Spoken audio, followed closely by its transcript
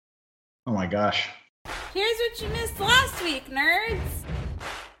Oh my gosh. Here's what you missed last week, nerds.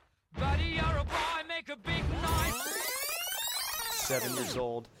 Buddy, you're a boy, make a big noise. 7 years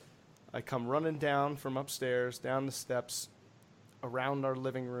old. I come running down from upstairs, down the steps, around our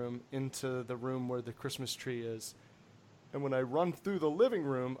living room, into the room where the Christmas tree is. And when I run through the living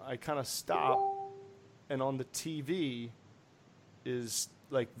room, I kind of stop, and on the TV is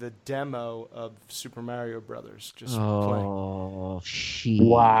like the demo of Super Mario Brothers just playing. Oh, shit.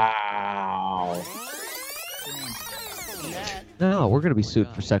 Wow. No, we're going to be sued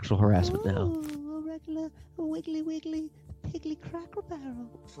for sexual harassment now. A regular wiggly piggly cracker barrel.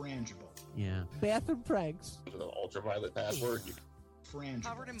 Frangible. Yeah. Bathroom pranks. Ultraviolet password. Frangible.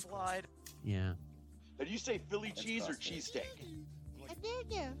 Covered in blood. Yeah. Did you say Philly cheese or cheesesteak? I did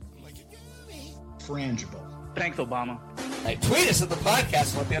you. Frangible. Thanks, Obama. Hey, tweet us at the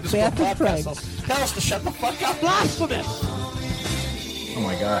Podcastle at the underscore Bathroom Podcastle. pranks. Tell us to shut the fuck up. Blasphemous! Oh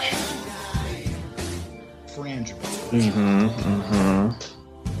my gosh. Frangible.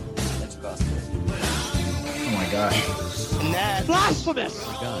 That's busted. Oh my gosh. Blasphemous!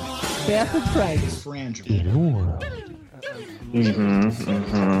 Bathroom pranks. Frangible. In a world.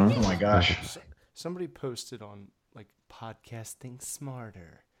 Oh my gosh. Somebody posted on like Podcasting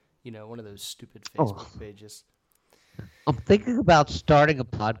Smarter, one of those stupid Oh. Facebook pages. I'm thinking about starting a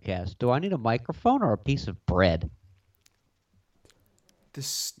podcast. Do I need a microphone or a piece of bread?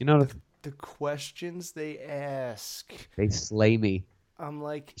 This, You know, the questions they ask. they slay me. I'm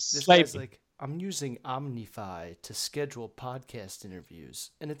like, this Slay guy's me. like, I'm using Omnify to schedule podcast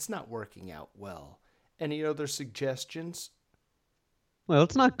interviews, and it's not working out well. Any other suggestions? Well,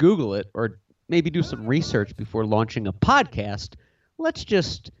 let's not Google it or maybe do some research before launching a podcast. Let's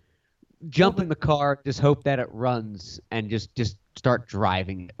just jump in the car, just hope that it runs, and just start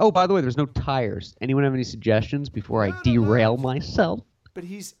driving it. Oh, by the way, there's no tires. Anyone have any suggestions before I derail myself? But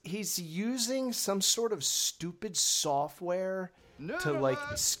he's using some sort of stupid software to like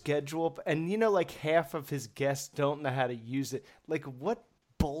schedule, and like half of his guests don't know how to use it. Like, what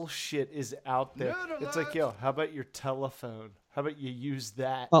bullshit is out there? It's like, yo, how about your telephone? How about you use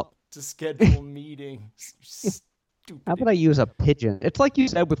that to schedule meetings? Stupid. How about I use a pigeon? It's like you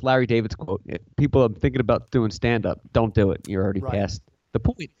said with Larry David's quote. People are thinking about doing stand-up. Don't do it. You're already past the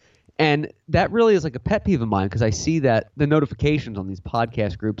point. And that really is like a pet peeve of mine because I see that the notifications on these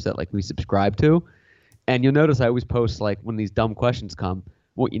podcast groups that like we subscribe to, and you'll notice I always post like when these dumb questions come,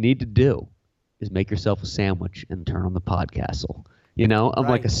 what you need to do is make yourself a sandwich and turn on the Podcastle. I'm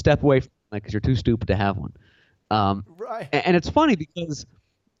like a step away from like because you're too stupid to have one. Right. And it's funny because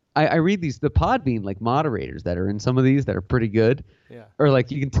I read the Podbean like moderators that are in some of these that are pretty good. Yeah. Or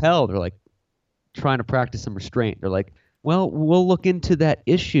like you can tell they're like trying to practice some restraint. They're like, well, we'll look into that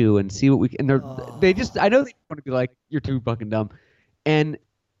issue and see what we can. And they just, I know they want to be like, you're too fucking dumb. And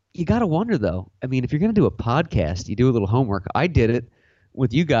you got to wonder though. I mean, if you're going to do a podcast, you do a little homework. I did it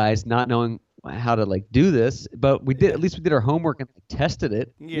with you guys not knowing how to like do this, but we did, at least we did our homework and tested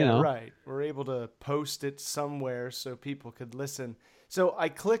it. Yeah, right. We're able to post it somewhere so people could listen. So I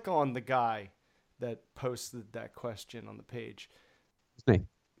click on the guy that posted that question on the page. It's me.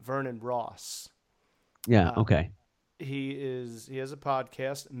 Vernon Ross. Yeah. Okay. He has a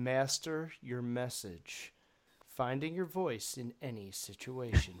podcast, Master Your Message. Finding your voice in any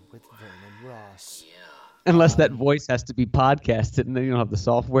situation with Vernon Ross. Unless that voice has to be podcasted and then you don't have the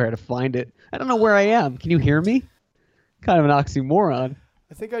software to find it. I don't know where I am. Can you hear me? Kind of an oxymoron.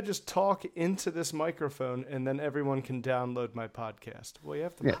 I think I just talk into this microphone and then everyone can download my podcast. Well, you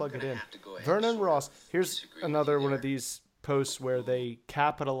have to plug it in. Vernon Ross. Here's another one of these posts where they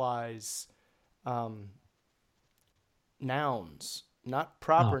capitalize nouns. Not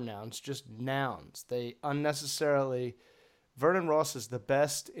proper nouns, just nouns. They unnecessarily... Vernon Ross is the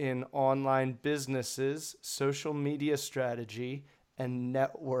best in online businesses, social media strategy, and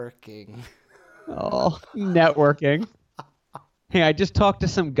networking. Oh, networking. Hey, I just talked to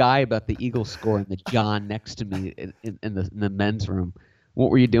some guy about the Eagles score in the John next to me in the men's room. What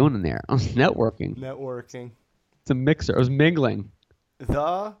were you doing in there? I was networking. Networking. It's a mixer. I was mingling.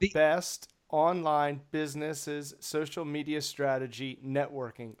 The best online businesses, social media strategy,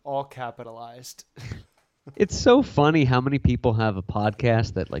 networking, all capitalized. It's so funny how many people have a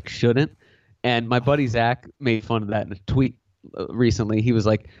podcast that like shouldn't. And my buddy Zach made fun of that in a tweet recently. He was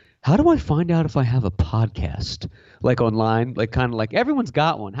like, how do I find out if I have a podcast? Like online, like kind of like everyone's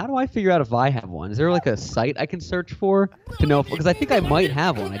got one. How do I figure out if I have one? Is there like a site I can search for to know? Because I think I might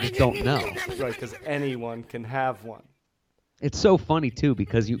have one. I just don't know. Right, because anyone can have one. It's so funny too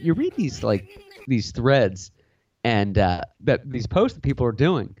because you read these threads and that these posts that people are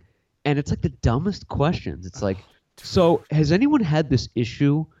doing, and it's like the dumbest questions. It's like, so has anyone had this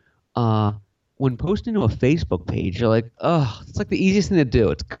issue when posting to a Facebook page, you're like, oh, it's like the easiest thing to do.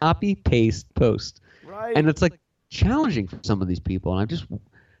 It's copy, paste, post. Right. And it's like challenging for some of these people. And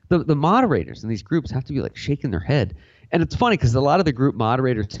the moderators in these groups have to be like shaking their head. And it's funny because a lot of the group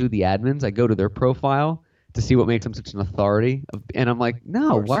moderators too, the admins, I go to their profile to see what makes them such an authority. And I'm like,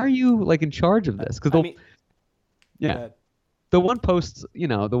 no, why are you like in charge of this? Because the one posts,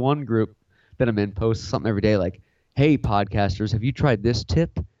 the one group that I'm in posts something every day like, hey, podcasters, have you tried this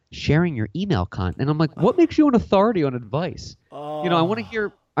tip? Sharing your email content. And I'm like, what makes you an authority on advice? I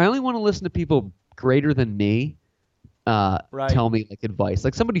only want to listen to people greater than me tell me like advice.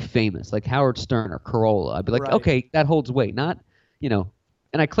 Like somebody famous, like Howard Stern or Corolla. I'd be like, okay, that holds weight. Not, and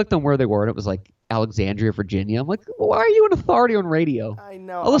I clicked on where they were and it was like Alexandria, Virginia. I'm like, why are you an authority on radio? I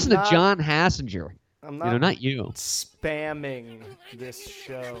know. I'll listen to John Hassinger. I'm not, not you. Spamming this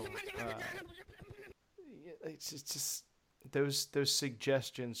show. It's just those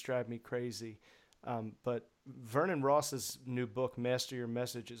suggestions drive me crazy. But Vernon Ross's new book, Master Your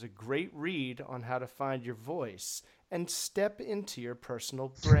Message, is a great read on how to find your voice and step into your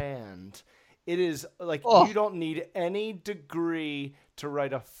personal brand. It is like you don't need any degree to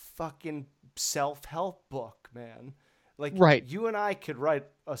write a fucking self-help book, man. Like you and I could write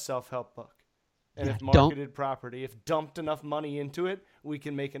a self-help book. And if marketed properly, if dumped enough money into it, we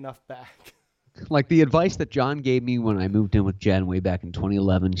can make enough back. Like the advice that John gave me when I moved in with Jen way back in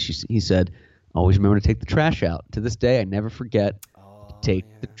 2011, he said, always remember to take the trash out. To this day, I never forget to take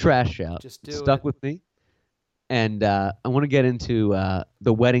the trash out. Just do Stuck with me. And I want to get into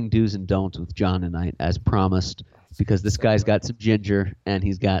the wedding do's and don'ts with John tonight, as promised, because this guy's got some ginger, and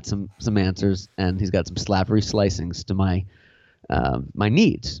he's got some answers, and he's got some slappery slicings to my my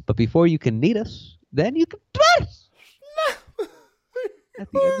needs. But before you can need us, then you can try us.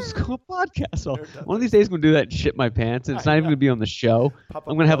 At the Underscore Podcastle. One of these days I'm going to do that and shit my pants, and it's not even going to be on the show. I'm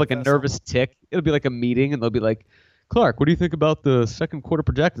going to have like a nervous tick. It'll be like a meeting, and they'll be like, Clark, what do you think about the second quarter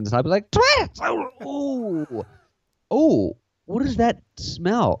projections? And I'll be like, oh, what does that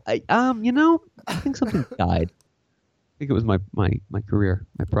smell? I think something died. I think it was my career,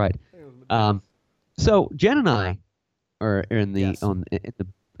 my pride. So Jen and I are in the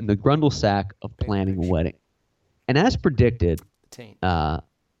grundle sack of planning a wedding, and as predicted,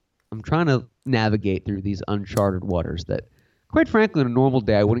 I'm trying to navigate through these uncharted waters that, quite frankly, on a normal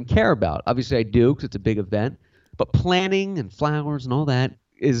day I wouldn't care about. Obviously, I do because it's a big event, but planning and flowers and all that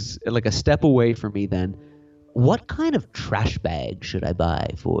is like a step away for me. Then, what kind of trash bag should I buy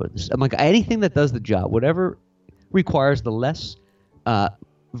for this? I'm like, anything that does the job, whatever requires the less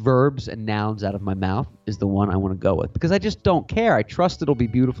verbs and nouns out of my mouth is the one I want to go with, because I just don't care. I trust it'll be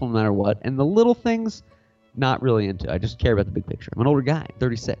beautiful no matter what, and the little things, not really into. I just care about the big picture. I'm an older guy,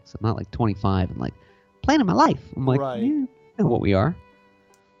 36. I'm not like 25 and like planning my life. I'm like, you know what we are.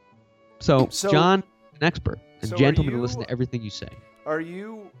 So John, an expert, and Jen told me to listen to everything you say. Are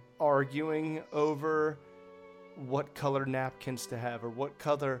you arguing over what color napkins to have, or what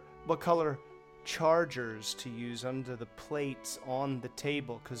color chargers to use under the plates on the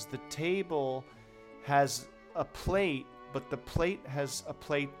table? Because the table has a plate, but the plate has a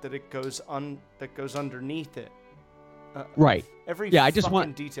plate that goes underneath it. Right. I just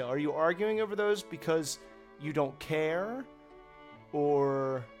want detail. Are you arguing over those because you don't care,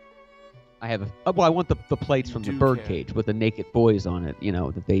 or? I want the plates from the birdcage with the naked boys on it.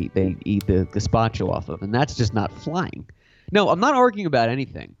 That they eat the gazpacho off of, and that's just not flying. No, I'm not arguing about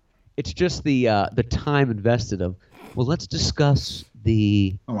anything. It's just the time invested of. Well, let's discuss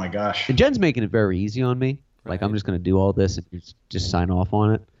the. Oh my gosh. And Jen's making it very easy on me. Like, I'm just going to do all this and just sign off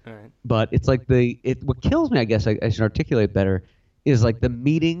on it. All right. But it's like what kills me, I guess I should articulate better, is like the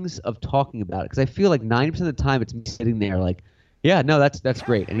meetings of talking about it. Because I feel like 90% of the time it's me sitting there like, yeah, no, that's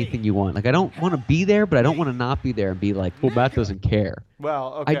great. Anything you want. Like, I don't want to be there, but I don't want to not be there and be like, well, Matt doesn't care.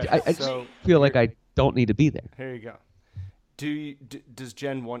 Well, okay. I just feel like I don't need to be there. Here you go. Does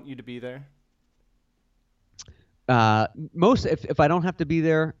Jen want you to be there? If I don't have to be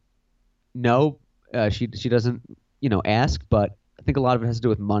there, no. She doesn't, ask, but I think a lot of it has to do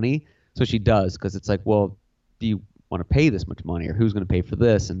with money. So she does, because it's like, well, do you want to pay this much money, or who's going to pay for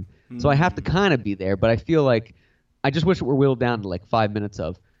this? And so I have to kind of be there, but I feel like I just wish it were whittled down to like 5 minutes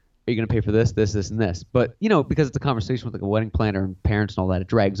of, are you going to pay for this, this, this, and this? But, because it's a conversation with like a wedding planner and parents and all that, it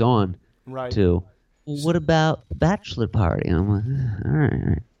drags on to, well, what about the bachelor party? And I'm like,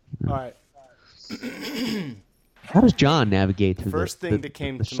 all right. How does John navigate through First thing that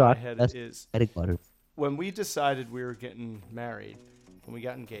came to my head is when we decided we were getting married, when we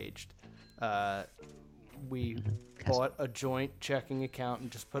got engaged, we bought a joint checking account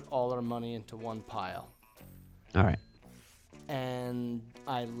and just put all our money into one pile. All right. And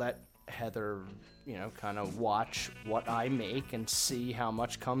I let Heather, kind of watch what I make and see how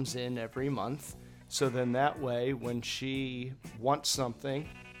much comes in every month. So then that way, when she wants something,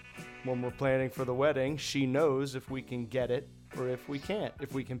 when we're planning for the wedding, she knows if we can get it or if we can't,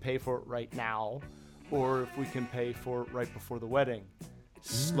 if we can pay for it right now or if we can pay for it right before the wedding,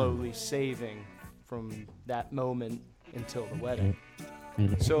 slowly saving from that moment until the wedding.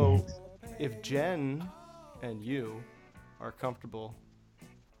 So if Jen and you are comfortable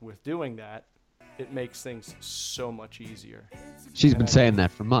with doing that, it makes things so much easier. She's been saying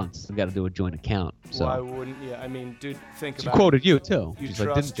that for months. We've got to do a joint account. So. Why wouldn't you? I mean, dude, think about it. She quoted you, too. You She's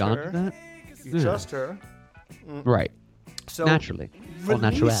like, didn't John do that? You trust her. Right. So naturally.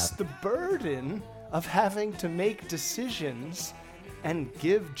 Release the burden of having to make decisions and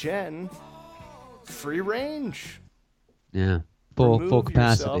give Jen free range. Yeah. Full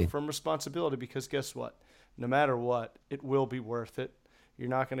capacity. Remove yourself from responsibility, because guess what? No matter what, it will be worth it. You're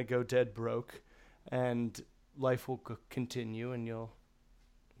not going to go dead broke, and life will continue, and you'll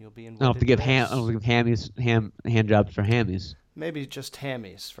be in. I'll have to give hand jobs for hammies. Maybe just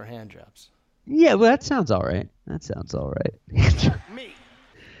hammies for hand jobs. Yeah, well, that sounds all right. Me.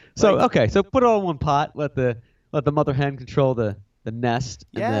 So okay, so put it all in one pot. Let the mother hen control the nest,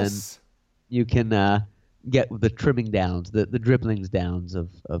 and then you can get the trimming downs, the dribblings downs of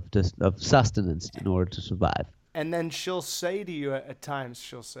sustenance in order to survive. And then she'll say to you at times,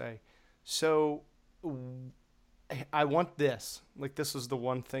 so I want this. Like, this was the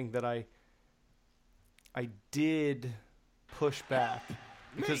one thing that I did push back.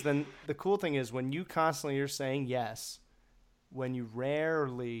 Because then the cool thing is, when you constantly are saying yes, when you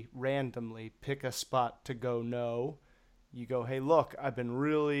randomly pick a spot to go no, you go, hey, look, I've been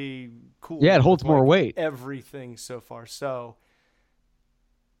really cool. Yeah, it holds more weight. Everything so far. So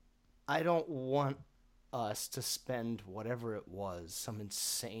I don't want us to spend whatever it was, some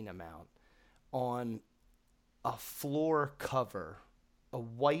insane amount, on a floor cover, a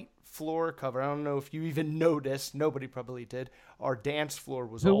white floor cover. I don't know if you even noticed. Nobody probably did. Our dance floor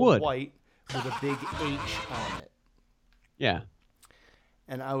was all white with a big H on it. Yeah.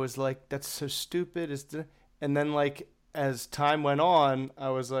 And I was like, that's so stupid. And then, like, as time went on, I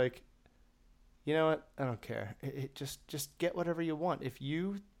was like, you know what? I don't care. Just get whatever you want. If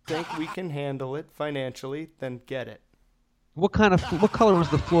you think we can handle it financially, then get it. What color was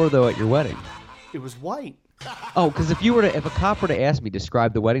the floor though at your wedding? It was white. Oh, because if a cop were to ask me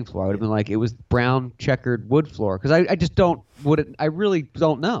describe the wedding floor, I would have been like, it was brown checkered wood floor. Because I really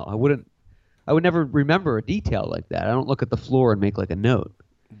don't know. I would never remember a detail like that. I don't look at the floor and make like a note.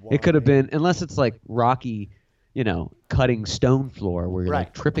 Why? It could have been, unless it's like rocky, cutting stone floor where you're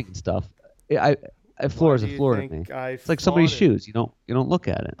like tripping and stuff. A floor is a floor to me. It's like somebody's shoes. You don't look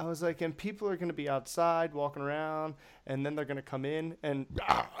at it. I was like, and people are going to be outside walking around, and then they're going to come in and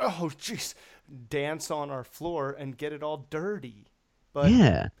dance on our floor and get it all dirty. But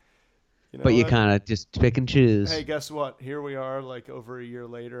yeah. But you kind of just pick and choose. Hey, guess what? Here we are, like over a year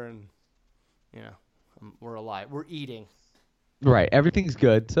later, and we're alive. We're eating. Right. Everything's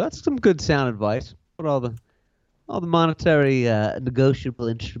good. So that's some good sound advice. Put all the monetary negotiable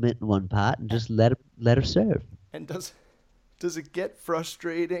instrument in one pot and just let her serve. And does it get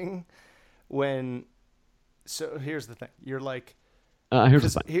frustrating when? So here's the thing. You're like,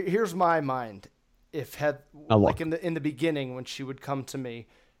 here's my mind. If like in the beginning when she would come to me,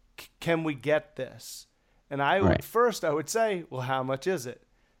 can we get this? And I would say, well, how much is it?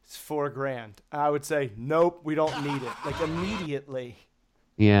 It's $4,000. I would say, nope, we don't need it. Like immediately.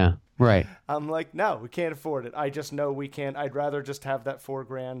 Yeah. Right. I'm like, no, we can't afford it. I just know we can't. I'd rather just have that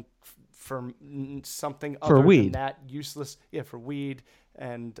 $4,000 for something other than that useless. Yeah, for weed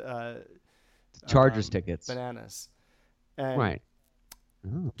and Chargers tickets, bananas, and right.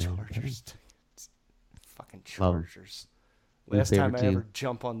 Chargers tickets, fucking Chargers. Last time I ever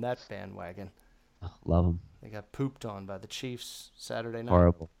jump on that bandwagon. Oh, love them. They got pooped on by the Chiefs Saturday night.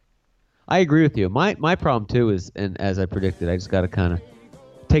 Horrible. I agree with you. My problem too is, and as I predicted, I just got to kind of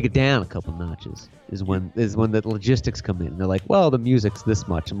take it down a couple notches. Is when the logistics come in. They're like, well, the music's this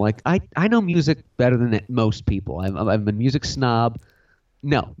much. I'm like, I know music better than most people. I'm a music snob.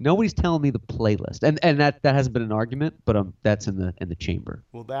 No, nobody's telling me the playlist, and that hasn't been an argument, but that's in the chamber.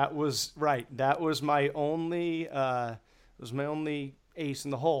 Well, that was right. That was my only ace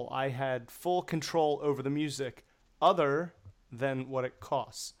in the hole. I had full control over the music, other than what it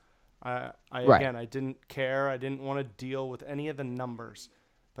costs. Again, I didn't care. I didn't want to deal with any of the numbers.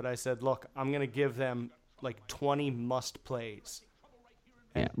 But I said, look, I'm going to give them like 20 must plays.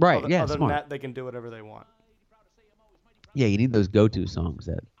 Yeah, right. Other than that, they can do whatever they want. Yeah, you need those go-to songs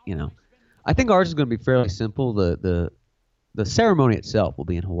that, I think ours is going to be fairly simple. The ceremony itself will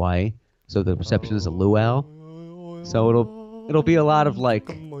be in Hawaii. so the reception is a luau. So it'll be a lot of like,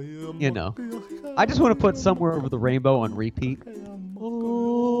 you know. I just want to put Somewhere Over the Rainbow on repeat.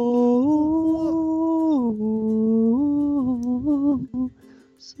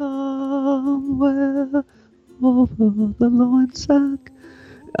 Somewhere over the loinsack.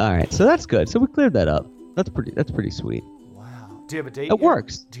 All right, so that's good. So we cleared that up. That's pretty sweet. Wow. Do you have a date It yet?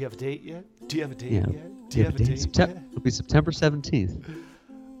 works. Do you have a date yet? Do you have a date Yeah. yet? Do you have a date yet? It'll be September 17th.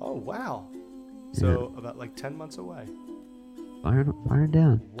 Oh, wow. So about like 10 months away. Firing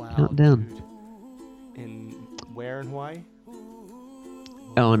down. Wow, Counting down. dude. In where in Hawaii?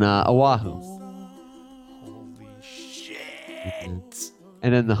 On Oahu. Holy shit.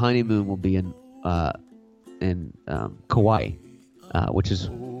 And then the honeymoon will be in Kauai, which is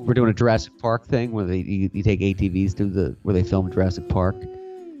we're doing a Jurassic Park thing where you take ATVs to where they film Jurassic Park.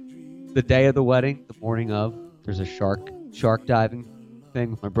 The day of the wedding, the morning of, there's a shark diving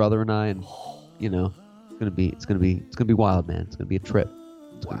thing with my brother and I, and you know, it's gonna be wild, man. It's gonna be a trip.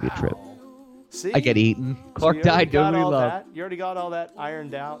 It's gonna be a trip. See? I get eaten. Clark died. Don't we love? You already got all that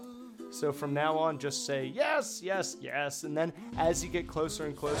ironed out. So from now on, just say yes, yes, yes. And then as you get closer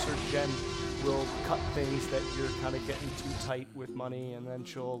and closer, Jen will cut things that you're kind of getting too tight with money, and then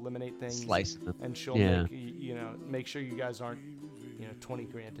she'll eliminate things. Slice them. And she'll make sure you guys aren't, 20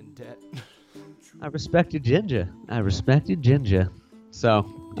 grand in debt. I respect your ginger. So,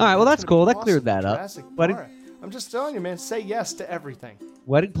 all right, well, that's cool. That cleared that up. I'm just telling you, man, say yes to everything.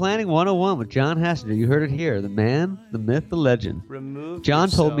 Wedding Planning 101 with John Hassinger. You heard it here. The man, the myth, the legend. Remove John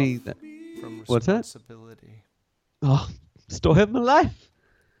told me yourself that. from What's that? responsibility. Oh, story of my life.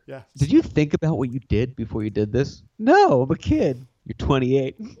 Yeah. Did you think about what you did before you did this? No, I'm a kid. You're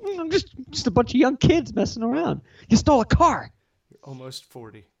 28. I'm just a bunch of young kids messing around. You stole a car. You're almost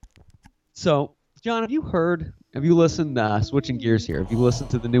 40. So, John, have you listened, switching gears here, have you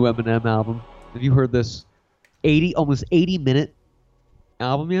listened to the new Eminem album? Have you heard this almost 80-minute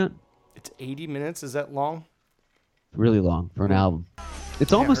album yet? It's 80 minutes? Is that long? Really long for an album.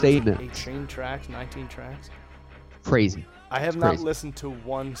 It's almost 8 minutes. 18 tracks, 19 tracks. Crazy. I have not listened to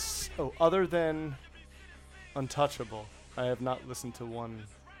one. Other than Untouchable, I have not listened to 1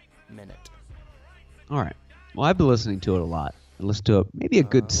 minute. All right. Well, I've been listening to it a lot. I listened to it maybe a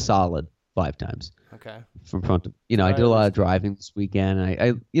good solid 5 times. Okay. From front to, I did a lot of driving this weekend.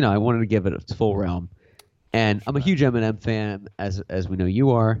 I wanted to give it its full realm. And I'm a huge Eminem fan, as we know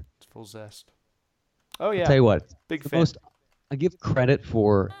you are. It's full zest. Oh yeah. I'll tell you what, big fan. I give credit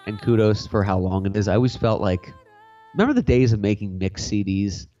for and kudos for how long it is. I always felt like, remember the days of making mix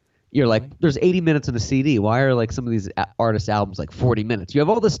CDs? You're like, there's 80 minutes in a CD. Why are like some of these artists' albums like 40 minutes? You have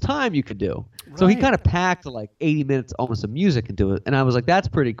all this time you could do. Right. So he kind of packed like 80 minutes almost of music into it, and I was like, that's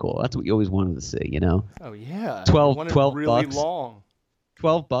pretty cool. That's what you always wanted to see, Oh yeah. 12 really bucks. Long.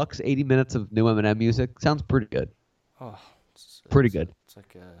 $12, 80 minutes of new Eminem music. Sounds pretty good. Oh, pretty good. It's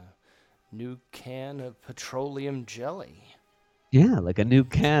like a new can of petroleum jelly. Yeah, like a new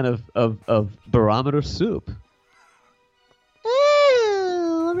can of barometer soup.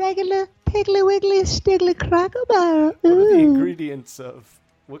 Oh, regular Piggly Wiggly Stiggly Cracker Barrel. What are the ingredients of?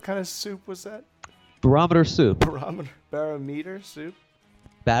 What kind of soup was that? Barometer soup. Barometer soup?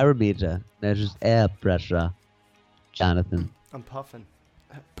 Barometer. Measures air pressure. Jonathan. I'm puffing.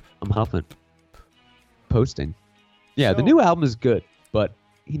 I'm huffing. Posting. Yeah, the new album is good, but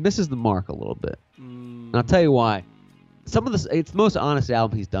he misses the mark a little bit. And I'll tell you why. It's the most honest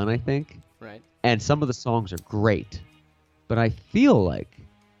album he's done, I think. Right. And some of the songs are great. But I feel like,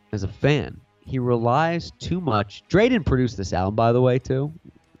 as a fan, he relies too much. Dre didn't produce this album, by the way, too.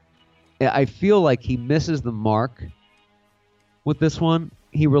 I feel like he misses the mark with this one.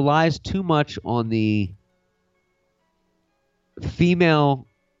 He relies too much on the female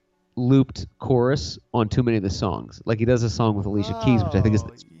looped chorus on too many of the songs. Like he does a song with Alicia Keys, which I think is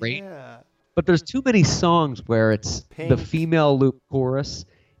great. Yeah. But there's too many songs where it's Pink. the female loop chorus,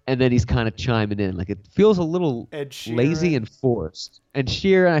 and then he's kind of chiming in. Like it feels a little lazy and forced. And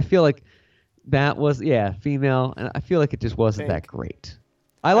Sheeran, I feel like that was female, and I feel like it just wasn't that great.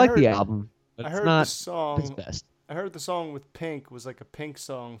 I like the album, but it's not his best. I heard the song with Pink was like a Pink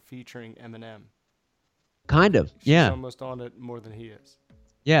song featuring Eminem. Kind of, She's yeah. almost on it more than he is.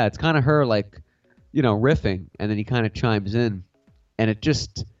 Yeah, it's kind of her like, riffing, and then he kind of chimes in, and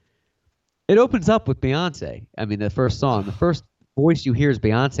it opens up with Beyonce. I mean, the first song, the first voice you hear is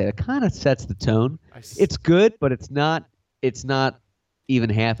Beyonce. It kind of sets the tone. It's good, but it's not even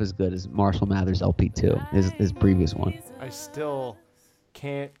half as good as Marshall Mathers LP2, his previous one. I still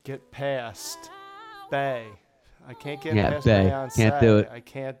can't get past Bay. I can't get past Bay. Beyonce. Can't do it. I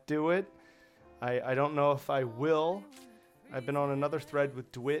can't do it. I don't know if I will. I've been on another thread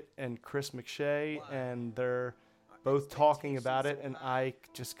with DeWitt and Chris McShay, and they're both talking about it, and I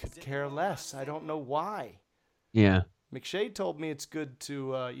just could care less. I don't know why. Yeah. McShay told me it's good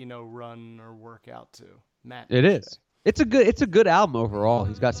to, run or work out to. Matt. It McShay. is. It's a good album overall.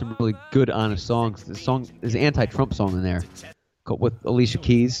 He's got some really good, honest songs. The song, there's an anti-Trump song in there, with Alicia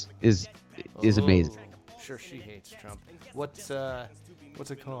Keys, is amazing. Sure, she hates Trump. What's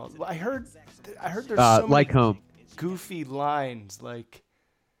it called? Well, I heard there's so Like many Home. goofy lines like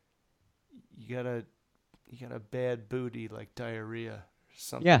you got a bad booty like diarrhea or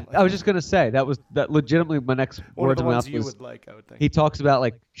something. Yeah, like I was just gonna say that legitimately my next one word of the to my ones mouth you was would like, I would think. he talks about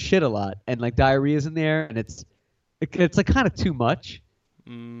like shit a lot and like diarrhea's in there and it's like kind of too much.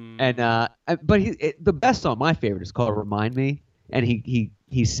 And but the best song, my favorite, is called "Remind Me," and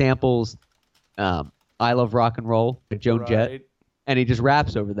he samples "I Love Rock and Roll" by Joan Jett, and he just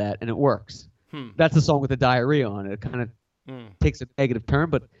raps over that, and it works. That's the song with the diarrhea on it. It kind of takes a negative turn,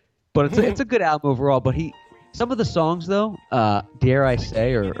 but it's a good album overall. But some of the songs though, dare I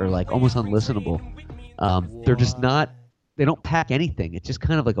say, are like almost unlistenable. They're just not. They don't pack anything. It's just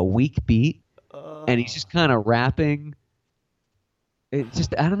kind of like a weak beat, and he's just kind of rapping. It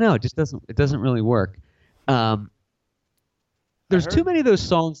just, I don't know. It doesn't really work. There's too many of those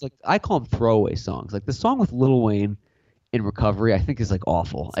songs. Like I call them throwaway songs. Like the song with Lil Wayne in Recovery, I think is like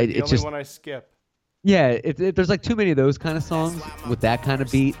awful. It's the only one I skip. Yeah, there's like too many of those kind of songs with that kind of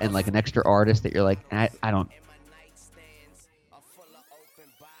beat and like an extra artist that you're like, I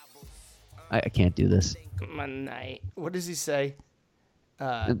can't do this. What does he say?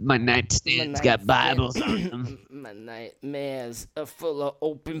 My nightstand's got Bibles on them. My nightmares are full of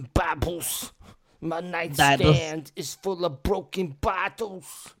open Bibles. My nightstand is full of broken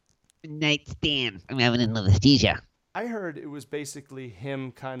bottles. Nightstand. I'm having anesthesia. I heard it was basically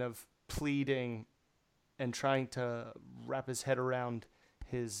him kind of pleading and trying to wrap his head around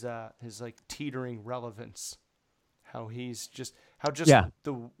his like teetering relevance. How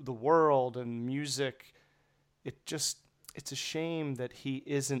the world and music, it's a shame that he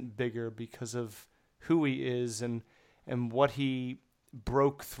isn't bigger because of who he is and what he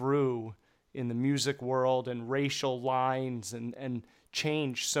broke through in the music world and racial lines and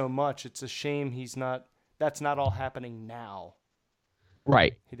changed so much. It's a shame that's not all happening now.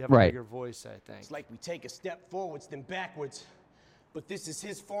 Right. He'd have a bigger voice, I think. It's like we take a step forwards then backwards, but this is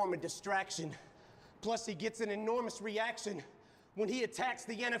his form of distraction. Plus he gets an enormous reaction when he attacks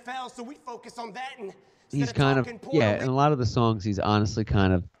the NFL, so we focus on that and he's kind of, in a lot of the songs, he's honestly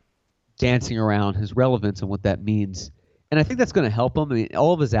kind of dancing around his relevance and what that means. And I think that's going to help him. I mean,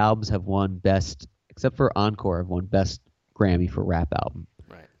 all of his albums have won best, except for Encore, have won best Grammy for rap album.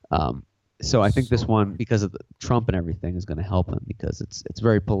 Right. So I think this one, because of Trump and everything, is going to help him because it's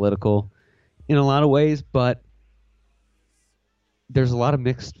very political in a lot of ways, but there's a lot of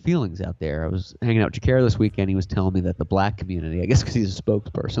mixed feelings out there. I was hanging out with Jakar this weekend. He was telling me that the black community, I guess because he's a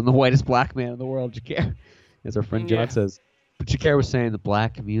spokesperson, the whitest black man in the world, Jakar, as our friend John says. But Jakar was saying the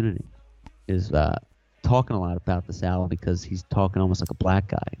black community is talking a lot about this album because he's talking almost like a black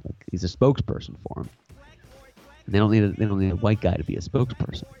guy. Like he's a spokesperson for him. And they don't need a white guy to be a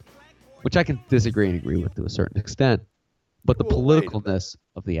spokesperson, which I can disagree and agree with to a certain extent. But the politicalness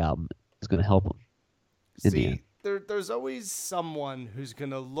of the album is going to help him. In the end. There's always someone who's going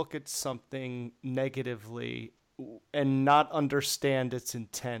to look at something negatively and not understand its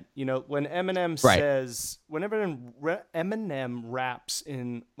intent. You know, when Eminem says, whenever Eminem raps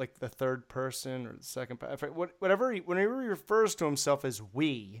in like the third person or the second, whenever he refers to himself as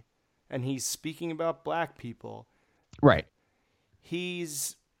we, and he's speaking about black people, right?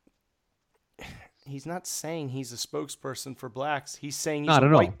 He's not saying he's a spokesperson for blacks. He's saying he's a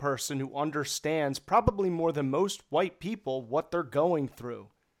white person who understands probably more than most white people what they're going through.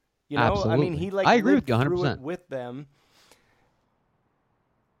 You know, Absolutely. I mean, he like I agree lived with you 100%. through it with them.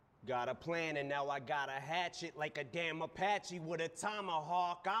 Got a plan and now I got a hatchet like a damn Apache with a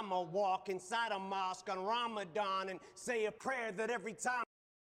tomahawk. I'ma walk inside a mosque on Ramadan and say a prayer that every time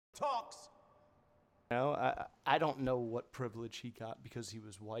talks. I don't know what privilege he got because he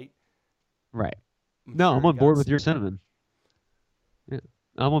was white. Right. I'm on board with your sentiment. Yeah,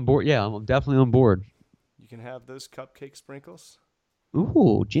 I'm on board. Yeah, I'm definitely on board. You can have those cupcake sprinkles.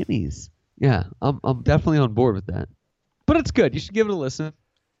 Ooh, Jimmy's. Yeah, I'm definitely on board with that. But it's good. You should give it a listen.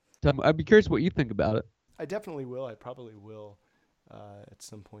 I'd be curious what you think about it. I definitely will. I probably will at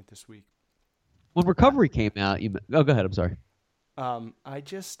some point this week. When Recovery came out, go ahead. I'm sorry. I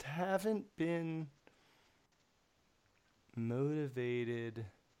just haven't been motivated.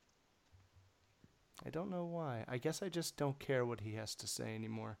 I don't know why. I guess I just don't care what he has to say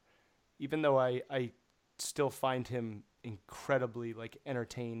anymore. Even though I still find him incredibly like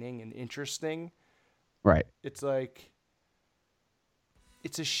entertaining and interesting. Right. It's like,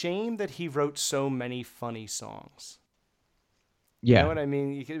 it's a shame that he wrote so many funny songs. Yeah. You know what I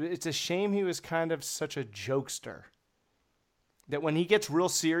mean? It's a shame he was kind of such a jokester. That when he gets real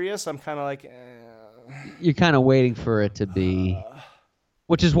serious, I'm kind of like, You're kind of waiting for it to be,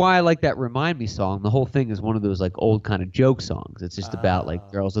 which is why I like that Remind Me song. The whole thing is one of those like old kind of joke songs. It's just about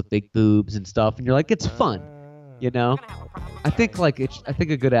like girls with big boobs and stuff, and you're like, it's fun, you know. I think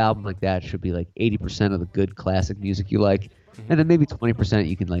a good album like that should be like 80% of the good classic music you like, and then maybe 20%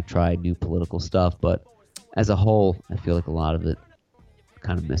 you can like try new political stuff. But as a whole, I feel like a lot of it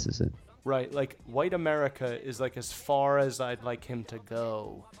kind of misses it. right, like White America is like as far as I'd like him to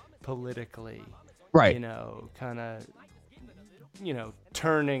go politically. Right. You know, kind of, you know,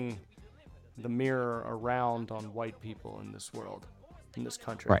 turning the mirror around on white people in this world, in this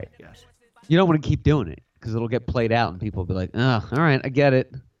country. Right. Yes. You don't want to keep doing it because it'll get played out and people will be like, oh, all right, I get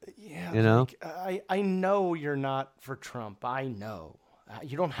it. Yeah. You know? Like, I know you're not for Trump. I know.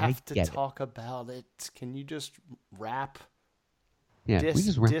 You don't have to talk about it. Can you just rap? Yeah. We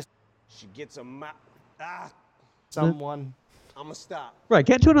just rap. She gets a someone. I'ma stop. Right,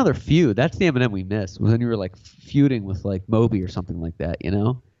 get into another feud. That's the Eminem we missed. Was when you were like feuding with like Moby or something like that, you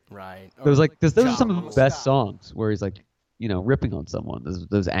know? Right. It was like those are some of the best songs where he's like, you know, ripping on someone.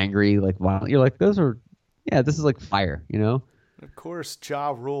 Those angry, like violent. You're like, this is like fire, you know? Of course,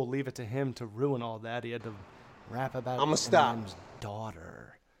 Ja Rule, leave it to him to ruin all that. He had to rap about I'ma stop. Eminem's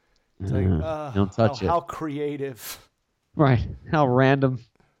daughter. It's like, don't touch it. How creative. Right. How random.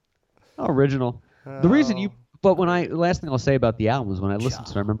 How original. The reason you But last thing I'll say about the album is when I listened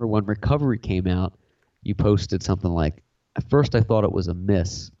to it, I remember when Recovery came out, you posted something like, at first I thought it was a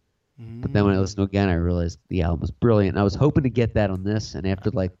miss, but then when I listened to it again, I realized the album was brilliant. I was hoping to get that on this, and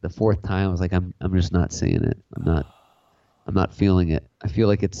after like the fourth time, I was like, I'm just not seeing it. I'm not feeling it. I feel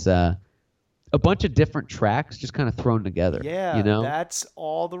like it's a bunch of different tracks just kind of thrown together. Yeah, you know? That's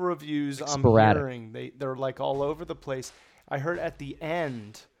all the reviews I'm sporadic. hearing. They're like all over the place. I heard at the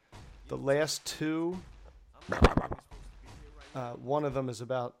end, the last two. One of them is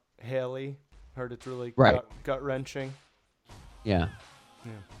about Haley. Heard it's really gut wrenching. Yeah.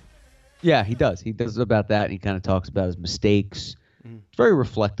 Yeah, he does. He does about that, and he kind of talks about his mistakes. It's very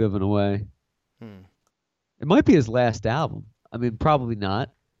reflective in a way. It might be his last album. I mean, probably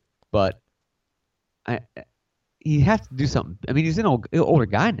not, but he has to do something. I mean, he's an older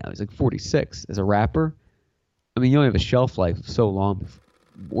guy now. He's like 46 as a rapper. I mean, you only have a shelf life of so long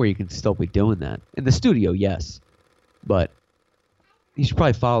where you can still be doing that. In the studio, yes, but you should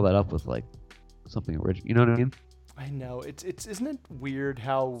probably follow that up with like something original. You know what I mean? I know. Isn't it weird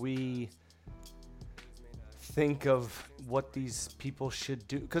how we think of what these people should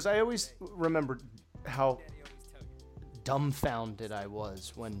do? Because I always remember how dumbfounded I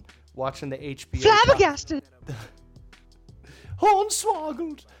was when watching the HBO. Flabbergasted.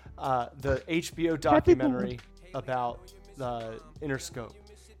 Hornswoggled. The HBO documentary about the Interscope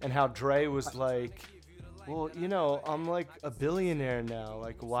and how Dre was like, well, you know, I'm like a billionaire now.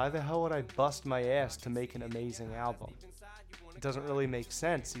 Like, why the hell would I bust my ass to make an amazing album? It doesn't really make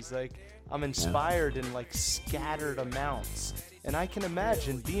sense. He's like, I'm inspired in like scattered amounts. And I can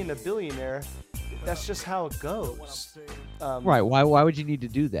imagine being a billionaire, that's just how it goes. Right. Why would you need to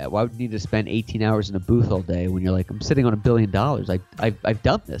do that? Why would you need to spend 18 hours in a booth all day when you're like, I'm sitting on $1 billion. I've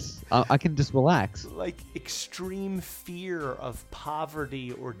done this. I can just relax. Like extreme fear of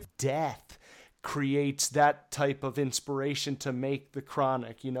poverty or death creates that type of inspiration to make The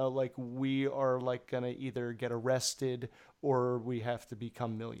Chronic. You know, like we are like going to either get arrested or we have to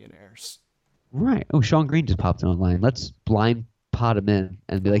become millionaires. Right. Oh, Sean Green just popped in online. Let's blind pod him in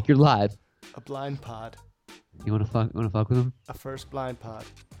and be like, you're live. A blind pod. You want to fuck with him? A first blind pod.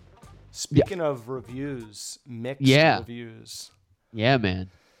 Speaking of reviews, mixed reviews. Yeah,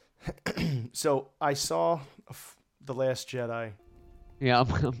 man. So I saw The Last Jedi. Yeah,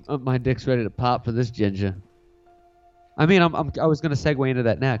 my dick's ready to pop for this ginger. I mean, I was gonna segue into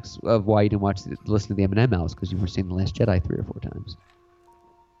that next of why you didn't listen to the Eminem albums because you were seeing The Last Jedi 3 or 4 times.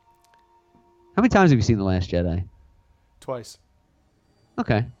 How many times have you seen The Last Jedi? Twice.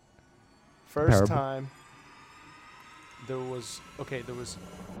 Okay. First time, there was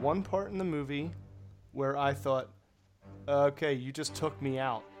one part in the movie where I thought, okay, you just took me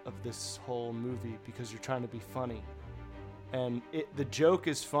out of this whole movie because you're trying to be funny. And the joke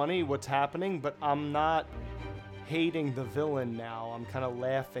is funny, what's happening, but I'm not hating the villain now. I'm kind of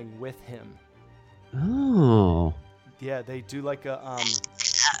laughing with him. Oh. Yeah, they do like a,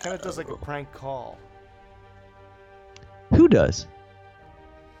 kind of does like a prank call. Who does?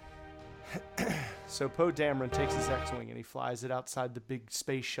 So Poe Dameron takes his X-Wing and he flies it outside the big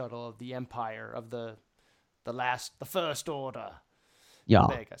space shuttle of the Empire, of the First Order. Yeah.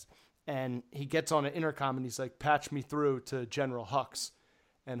 The bad guys. And he gets on an intercom and he's like, patch me through to General Hux.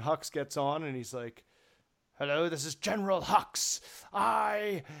 And Hux gets on and he's like, hello, this is General Hux.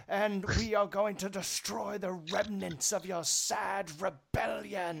 And we are going to destroy the remnants of your sad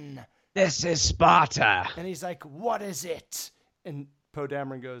rebellion. This is Sparta. And he's like, what is it? And Poe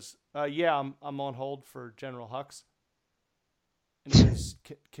Dameron goes, yeah, I'm on hold for General Hux. And he goes,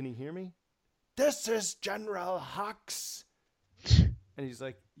 can he hear me? This is General Hux. And he's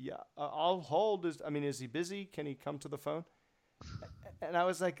like, yeah, I'll hold. Is he busy? Can he come to the phone? And I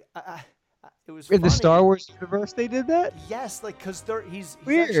was like, it was in funny. The Star Wars universe they did that? Yes, like, because he's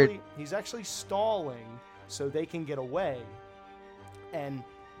Weird. He's actually stalling so they can get away.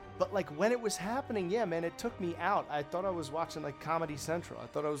 But like when it was happening, yeah, man, it took me out. I thought I was watching like Comedy Central. I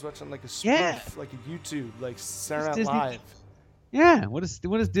thought I was watching like a spoof, like a YouTube, like Saturday Night Live. Yeah, what is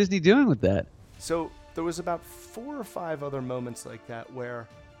Disney doing with that? So there was about 4 or 5 other moments like that where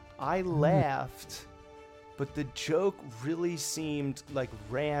I laughed, but the joke really seemed like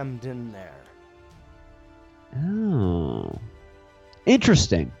rammed in there. Oh,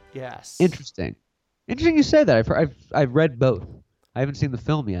 interesting. Yes. Interesting you say that. I've read both. I haven't seen the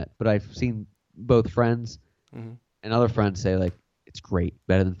film yet, but I've seen both friends and other friends say like it's great,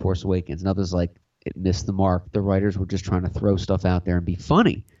 better than Force Awakens, and others like it missed the mark. The writers were just trying to throw stuff out there and be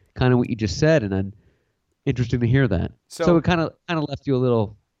funny, kind of what you just said, and then interesting to hear that. So it kind of left you a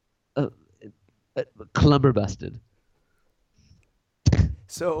little clumber busted.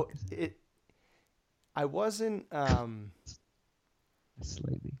 So I wasn't.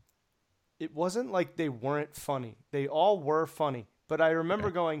 Slightly. It wasn't like they weren't funny. They all were funny. But I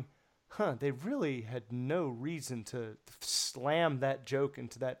remember going, they really had no reason to slam that joke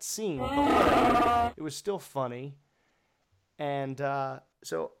into that scene. But whatever. It was still funny. And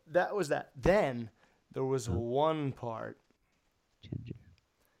so that was that. Then there was one part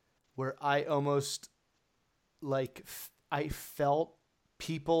where I almost, like, I felt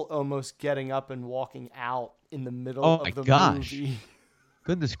people almost getting up and walking out in the middle of the movie.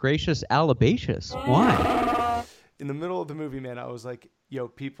 Goodness gracious, Alabacious. Why? In the middle of the movie, man, I was like, yo,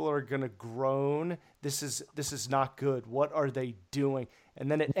 people are going to groan. This is not good. What are they doing? And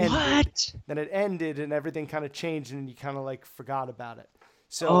then it ended. What? Then it ended and everything kind of changed and you kind of like forgot about it.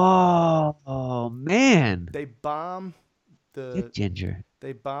 So Oh man. They bomb Ginger.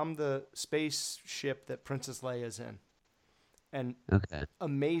 They bomb the spaceship that Princess Leia's in. And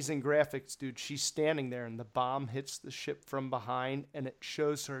amazing graphics, dude. She's standing there and the bomb hits the ship from behind and it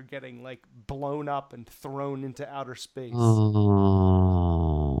shows her getting like blown up and thrown into outer space.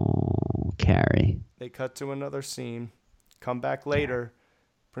 Oh, Carrie. They cut to another scene. Come back later.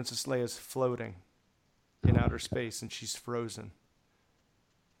 Princess Leia's floating in outer space and she's frozen.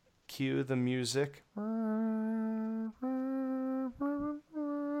 Cue the music.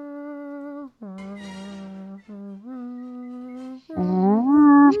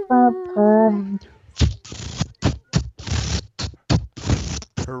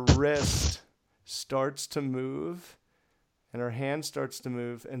 Her wrist starts to move and her hand starts to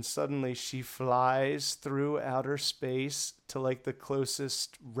move and suddenly she flies through outer space to like the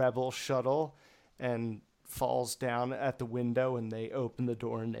closest rebel shuttle and falls down at the window and they open the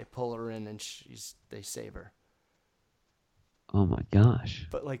door and they pull her in and they save her. Oh my gosh.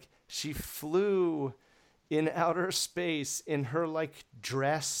 But like she flew in outer space in her like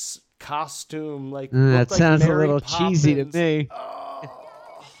dress costume, like that sounds like Mary a little Poppins. cheesy to me.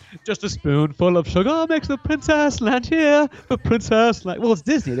 Just a spoonful of sugar makes the princess land here. The princess land. Well, it's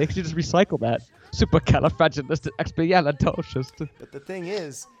Disney. They could just recycle that. Supercalifragilisticexpialidocious. But the thing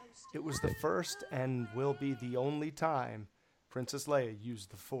is, it was the first and will be the only time Princess Leia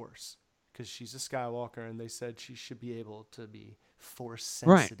used the Force because she's a Skywalker, and they said she should be able to be Force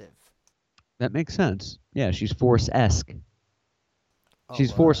sensitive. Right. That makes sense. Yeah, she's Force-esque.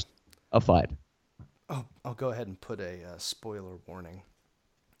 She's Force-ified. Oh, I'll go ahead and put a spoiler warning.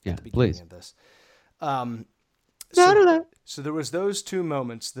 Yeah, at the beginning please. of this. So there was those two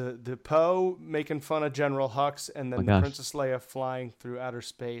moments, the Poe making fun of General Hux and then the Princess Leia flying through outer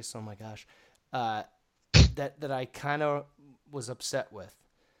space. Oh my gosh. That I kind of was upset with.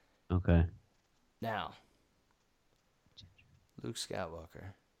 Okay. Now, Luke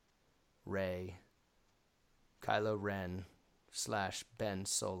Skywalker, Rey, Kylo Ren / Ben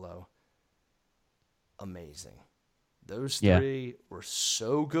Solo. Amazing. Those three were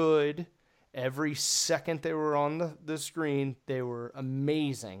so good. Every second they were on the screen, they were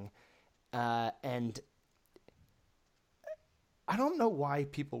amazing. And I don't know why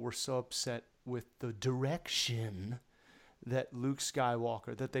people were so upset with the direction that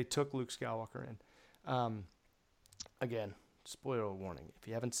they took Luke Skywalker in. Again, spoiler warning if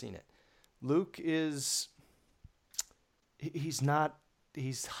you haven't seen it. Luke he's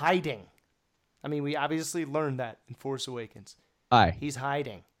hiding. I mean, we obviously learned that in Force Awakens. Aye. He's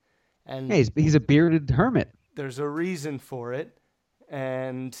hiding. And yeah, he's a bearded hermit. There's a reason for it.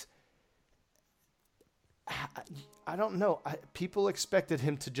 And I don't know. People expected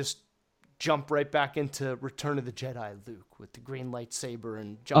him to just jump right back into Return of the Jedi Luke with the green lightsaber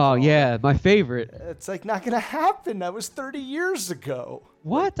and jump. Oh, yeah, my favorite. It's like not going to happen. That was 30 years ago.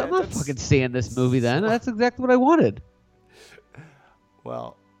 What? I'm not fucking seeing this movie then. That's exactly what I wanted.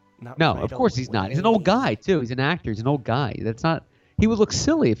 Well, not no, right of course away. he's not. He's an old guy, too. He's an actor. He's an old guy. That's not... He would look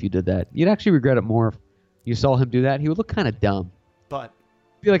silly if you did that. You'd actually regret it more if you saw him do that. He would look kind of dumb. But...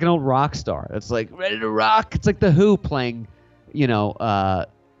 Be like an old rock star. It's like, ready to rock. It's like The Who playing, headlining.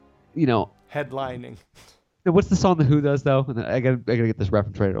 What's the song The Who does, though? I gotta get this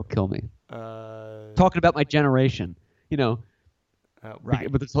reference right. It'll kill me. Talking about my generation.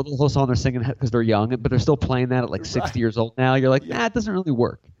 Right. But the whole song they're singing because they're young, but they're still playing that at like 60 years old now. You're like, nah, it doesn't really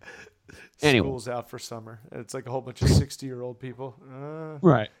work. Anyway. School's out for summer. And it's like a whole bunch of 60-year-old people.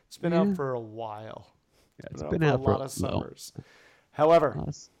 Right. It's been out for a while. It's been out for a lot of summers. However,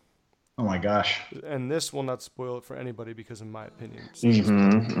 oh my gosh. And this will not spoil it for anybody because, in my opinion,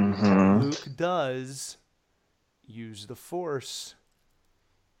 Luke does use the Force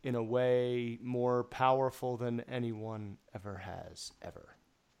in a way more powerful than anyone ever has, ever.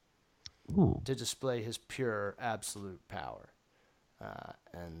 To display his pure, absolute power.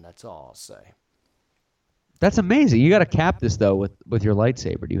 And that's all I'll say. That's amazing. You got to cap this, though, with your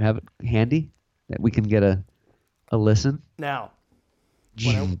lightsaber. Do you have it handy that we can get a listen? Now,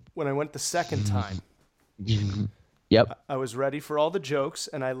 when I went the second time, yep, I was ready for all the jokes,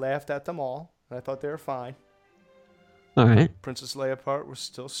 and I laughed at them all, and I thought they were fine. All right. Princess Leia part was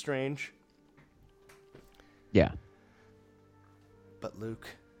still strange. Yeah. But Luke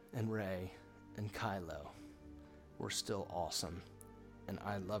and Rey and Kylo were still awesome, and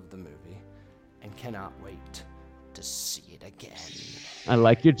I love the movie and cannot wait to see it again. I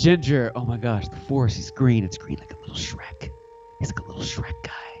like your ginger. Oh my gosh, the Force is green. It's green like a little Shrek. He's like a little Shrek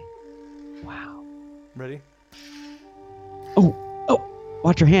guy. Wow. Ready? Oh,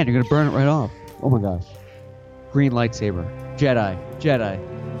 watch your hand. You're going to burn it right off. Oh my gosh. Green lightsaber. Jedi.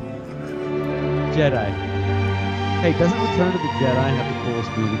 Hey, doesn't Return of the Jedi have the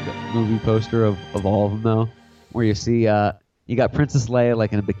coolest movie poster of all of them, though? Where you see, you got Princess Leia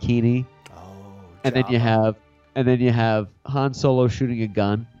like in a bikini. And then you have Han Solo shooting a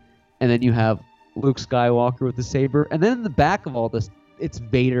gun. And then you have Luke Skywalker with the saber, and then in the back of all this, it's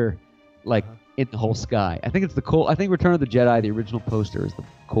Vader, like in the whole sky. I think I think Return of the Jedi, the original poster, is the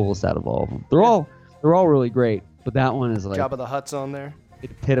coolest out of all of them. They're all really great, but that one is like Jabba the Hutt's on there.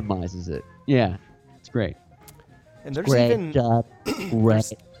 It epitomizes it. Yeah, it's great. And there's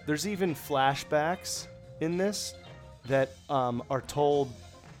there's even flashbacks in this that are told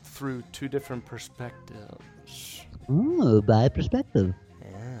through two different perspectives. Ooh, by perspective.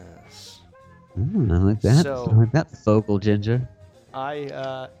 Yes. I like that. So, I like that focal ginger.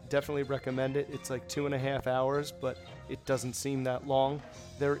 I definitely recommend it. It's like 2.5 hours, but it doesn't seem that long.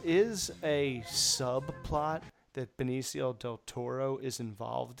 There is a subplot that Benicio del Toro is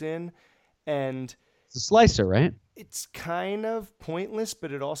involved in, and it's a slicer, right? It's kind of pointless,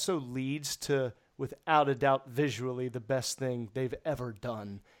 but it also leads to, without a doubt, visually the best thing they've ever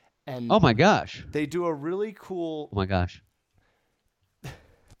done. And oh my gosh, they do a really cool. Oh my gosh.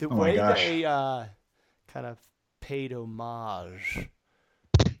 The way they kind of paid homage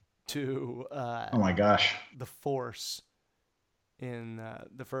to oh my gosh, the Force in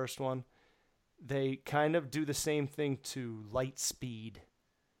the first one, they kind of do the same thing to light speed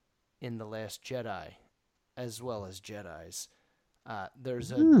in The Last Jedi, as well as Jedis.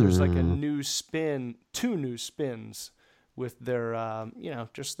 There's like a new spin, 2 new spins with their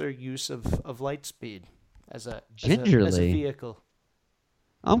just their use of light speed as a vehicle.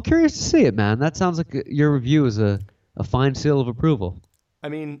 I'm curious to see it, man. That sounds like your review is a fine seal of approval. I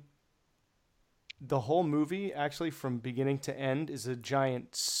mean, the whole movie, actually, from beginning to end, is a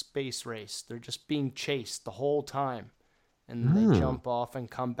giant space race. They're just being chased the whole time, and they jump off and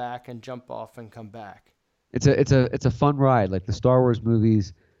come back, and jump off and come back. It's a fun ride, like the Star Wars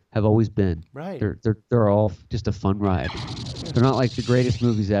movies have always been. Right. They're all just a fun ride. They're not like the greatest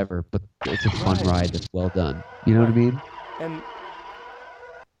movies ever, but it's a fun ride that's well done. You know what I mean? And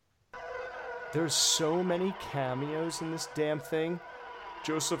there's so many cameos in this damn thing.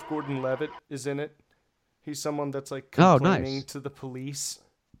 Joseph Gordon-Levitt is in it. He's someone that's like complaining to the police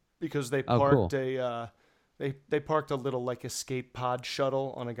because they Oh, parked cool. they parked a little like escape pod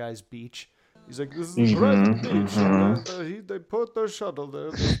shuttle on a guy's beach. He's like, this is a private beach. And, they put their shuttle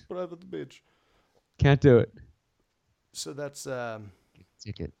there. This private beach. Can't do it. So that's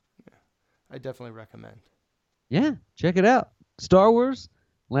Ticket. I definitely recommend. Yeah, check it out. Star Wars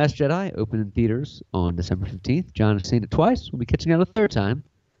Last Jedi open in theaters on December 15th. John has seen it twice. We'll be catching it a third time.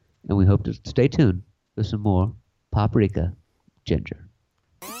 And we hope to stay tuned for some more Paprika Ginger.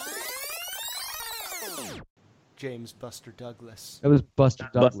 James Buster Douglas. That was Buster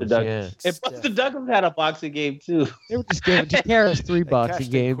Douglas. Buster Douglas. Yeah. And Buster Douglas had a boxing game too. They were just giving Karis 3 boxing Cashed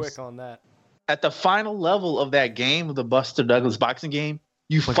in games. quick on that. At the final level of that game, the Buster Douglas boxing game,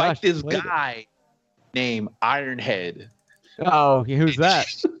 you Oh my fight gosh, this played it. guy named Ironhead. Oh, who's that?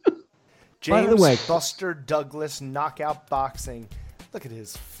 By the James way- Buster Douglas knockout boxing. Look at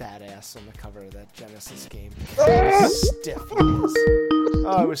his fat ass on the cover of that Genesis game. How stiff he is.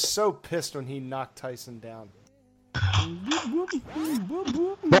 Oh, I was so pissed when he knocked Tyson down.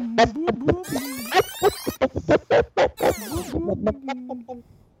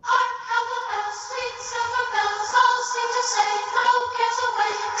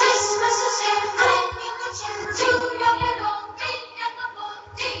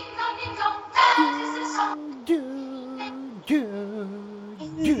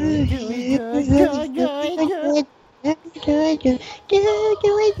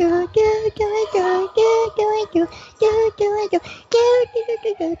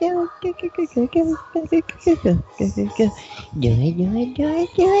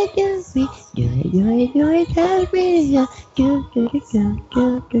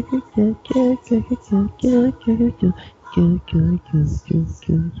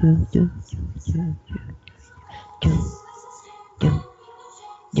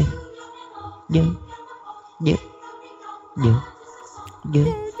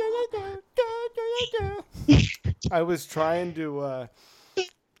 I was trying to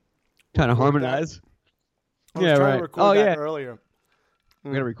Trying to record harmonize. I was Yeah, trying right. to record Oh, that yeah. earlier.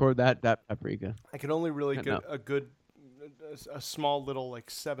 We're gonna record that Paprika. I could only really Yeah, get no. a good, a small little like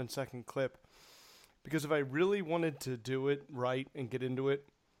 7-second clip, because if I really wanted to do it right and get into it,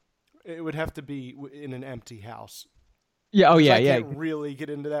 it would have to be in an empty house. Yeah. Oh 'Cause yeah. I Yeah. can't really get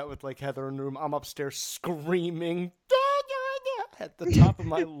into that with like Heather in the room. I'm upstairs screaming at the top of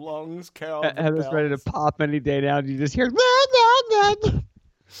my lungs. Carol, the Heather's ready to bells. pop any day now. And you just hear.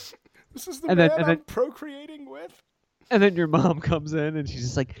 This is the and man then- and I'm then- procreating with. And then your mom comes in and she's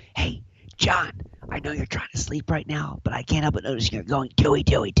just like, "Hey, John, I know you're trying to sleep right now, but I can't help but notice you're going dooey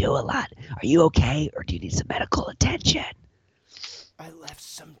a lot. Are you okay, or do you need some medical attention?" I left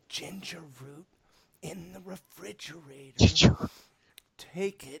some ginger root in the refrigerator.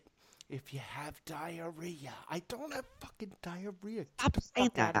 Take it if you have diarrhea. I don't have fucking diarrhea. Get the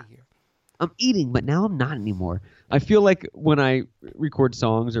fuck out of here. I'm eating, but now I'm not anymore. I feel like when I record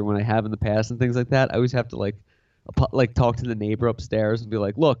songs or when I have in the past and things like that, I always have to like talk to the neighbor upstairs and be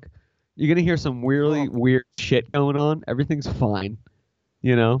like, "Look, you're gonna hear some really weird shit going on. Everything's fine,"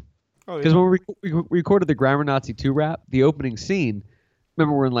 you know? Oh, Because yeah. when we recorded the Grammar Nazi 2 rap, the opening scene,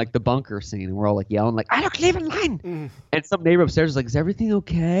 remember we're in like the bunker scene and we're all like yelling like, "I don't leave in line!" And some neighbor upstairs is like, "Is everything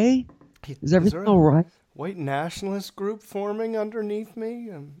okay? Is everything there a all right? white nationalist group forming underneath me?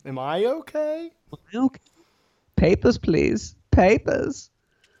 Am I okay? Okay. Papers, please. Papers."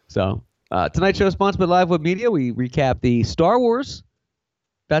 So, tonight's show is sponsored by Livewood Media. We recap the Star Wars.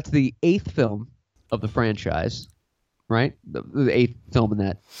 That's the 8th film of the franchise, right? The 8th film in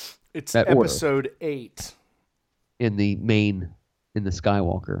that It's that order episode 8. in the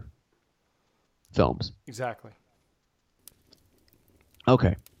Skywalker films. Exactly.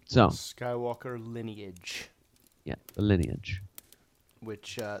 Okay, so Skywalker lineage, yeah, the lineage.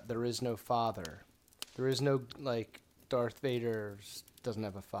 which there is no father. There is no, like, Darth Vader doesn't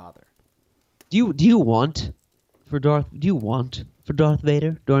have a father. Do you want for Darth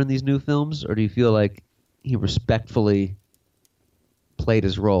Vader during these new films, or do you feel like he respectfully played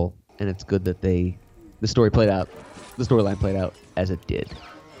his role and it's good that the storyline played out as it did?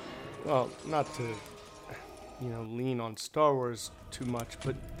 Well, not to, lean on Star Wars too much,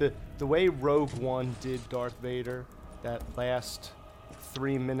 but the way Rogue One did Darth Vader, that last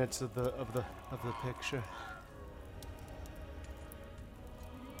 3 minutes of the picture.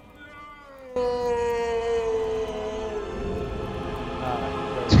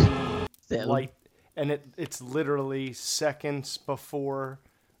 Light, and it's literally seconds before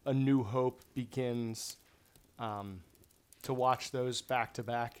A New Hope begins. To watch those back to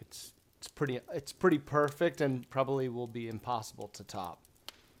back, it's pretty perfect, and probably will be impossible to top.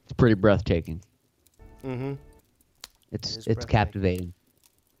 It's pretty breathtaking. Mm-hmm. It's breathtaking. captivating.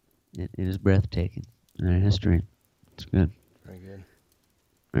 It is breathtaking. History. It's good. Very good.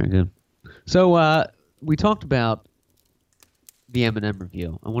 Very good. So we talked about the Eminem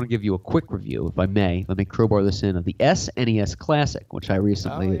review. I want to give you a quick review, if I may crowbar this in, of the SNES Classic, which I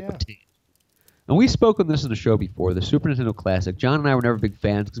recently obtained. And we spoke on this in the show before, the Super Nintendo Classic. John and I were never big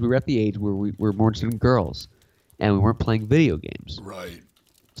fans because we were at the age where we were more interested in girls, and we weren't playing video games. Right.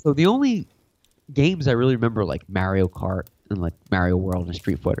 So the only games I really remember are like Mario Kart and like Mario World and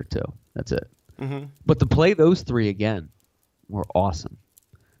Street Fighter 2. That's it. Mm-hmm. But to play those three again were awesome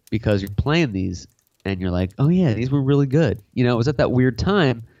because you're playing these and you're like, oh yeah, these were really good. You know, it was at that weird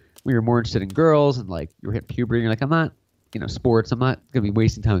time where you're more interested in girls and like you were hitting puberty and you're like, I'm not, sports. I'm not going to be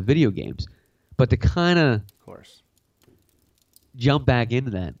wasting time with video games. But to kind of jump back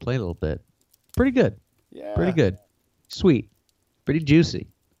into that and play a little bit, pretty good. Yeah. Pretty good. Sweet. Pretty juicy.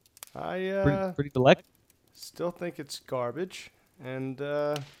 Pretty delectable. Still think it's garbage, and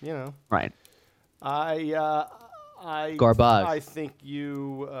Right. Garbage. I think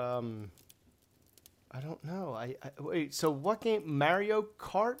you. I don't know. I wait. So what game? Mario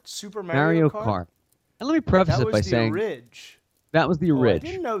Kart. Super Mario Kart. And let me preface it by saying that was the I Ridge.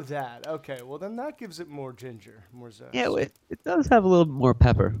 didn't know that. Okay, well then that gives it more ginger, more zest. Yeah, it does have a little more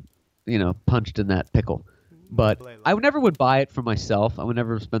pepper, punched in that pickle. But I never would buy it for myself. I would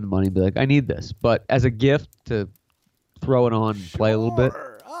never spend the money and be like, I need this. But as a gift to throw it on and play a little bit,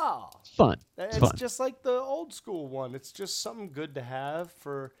 it's fun. It's fun. just like the old school one. It's just something good to have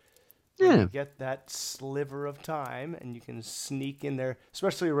for when you get that sliver of time and you can sneak in there,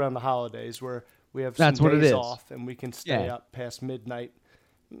 especially around the holidays where we have some days off and we can stay up past midnight,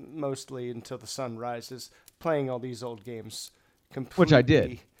 mostly until the sun rises, playing all these old games. Which I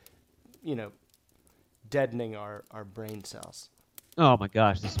did. Deadening our brain cells. Oh my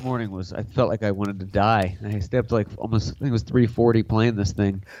gosh! This morning I felt like I wanted to die. I stayed up to like almost, I think it was 3:40 playing this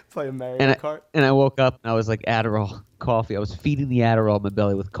thing. Playing Mario Kart. And I woke up and I was like Adderall, coffee. I was feeding the Adderall in my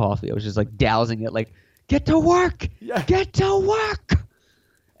belly with coffee. I was just like dousing it, like get to work, get to work.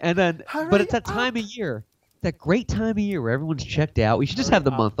 And then, but it's that time of year, that great time of year where everyone's checked out. We should just have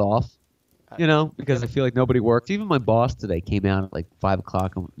the month off, because I feel like nobody works. Even my boss today came out at like 5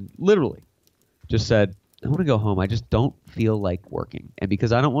 o'clock and literally just said, I want to go home. I just don't feel like working. And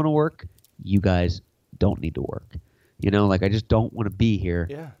because I don't want to work, you guys don't need to work. I just don't want to be here.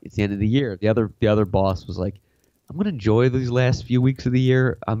 Yeah. It's the end of the year. The other boss was like, I'm going to enjoy these last few weeks of the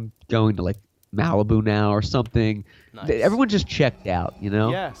year. I'm going to like Malibu now or something. Nice. Everyone just checked out,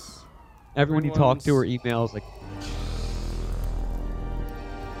 Yes. Everyone you talk to or emails like,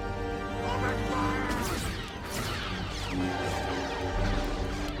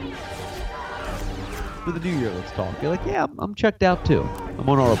 for the new year, let's talk. You're like, yeah, I'm checked out too. I'm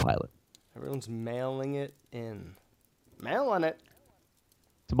on autopilot. Everyone's mailing it in. Mailing it.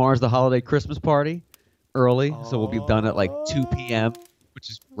 Tomorrow's the holiday Christmas party, early, so we'll be done at like 2 p.m., which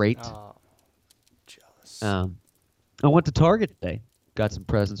is great. Jealous. I went to Target today. Got some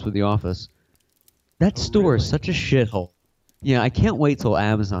presents for the office. That store is such a shithole. Yeah, I can't wait till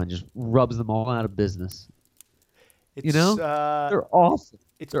Amazon just rubs them all out of business. It's, they're awful.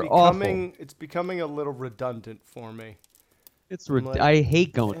 They're awful. It's becoming a little redundant for me. I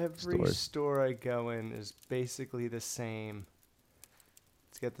hate going to every stores. store I go in is basically the same.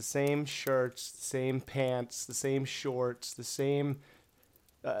 It's got the same shirts, the same pants, the same shorts, the same.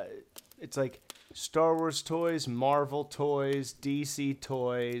 It's like Star Wars toys, Marvel toys, DC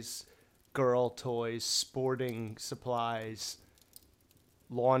toys, girl toys, sporting supplies,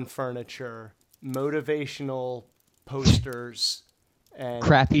 lawn furniture, motivational posters, and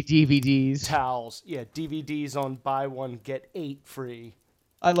crappy DVDs, towels. Yeah, DVDs on buy one get 8 free.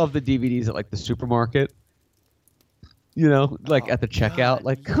 I love the DVDs at like the supermarket. At the checkout. God,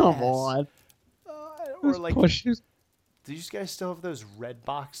 like, come on. Or like, pushes. do you guys still have those red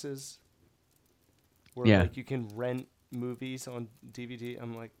boxes? Where like you can rent movies on DVD.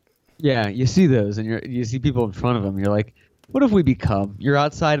 I'm like, yeah, you see those, and you see people in front of them. You're like, what have we become? You're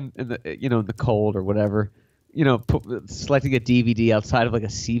outside in the in the cold or whatever. Selecting a DVD outside of like a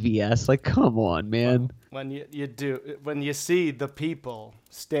CVS. Like, come on, man. When you see the people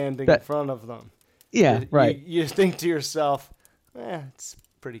standing in front of them. Yeah, right. You think to yourself, it's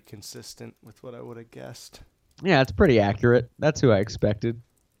pretty consistent with what I would have guessed. Yeah, it's pretty accurate. That's who I expected.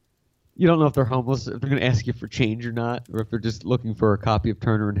 You don't know if they're homeless, if they're going to ask you for change or not, or if they're just looking for a copy of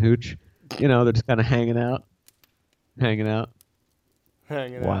Turner and Hooch. They're just kind of hanging out. Hanging out.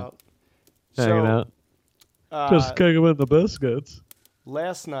 Just kicking in the biscuits.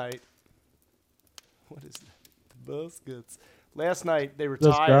 Last night, what is that? The biscuits. Last night, they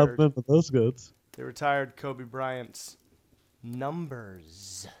retired. Just grabbing the biscuits. They retired Kobe Bryant's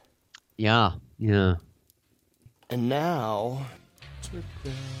numbers. Yeah. And now, and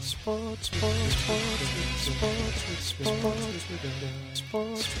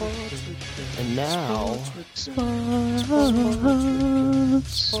now, I just feel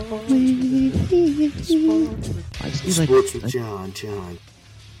Sports like with John.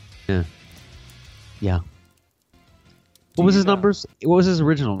 yeah. What was his numbers? What was his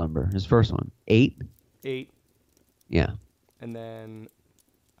original number? His first one? 8? 8. Yeah. And then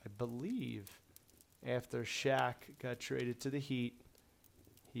I believe after Shaq got traded to the Heat,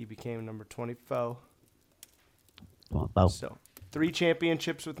 he became number 24. Oh. So 3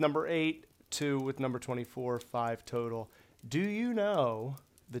 championships with number 8, 2 with number 24, 5 total. Do you know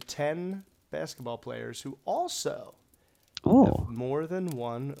the 10 basketball players who also have more than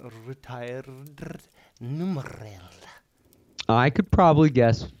one retired numeral? I could probably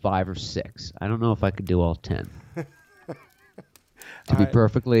guess 5 or 6. I don't know if I could do all 10. To be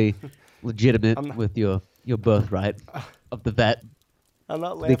perfectly legitimate with your birthright of the vet. I'm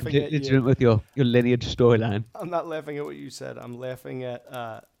not laughing at you. With your lineage storyline. I'm not laughing at what you said. I'm laughing at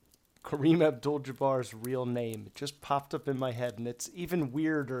Kareem Abdul-Jabbar's real name. It just popped up in my head, and it's even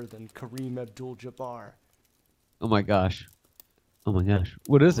weirder than Kareem Abdul-Jabbar. Oh my gosh.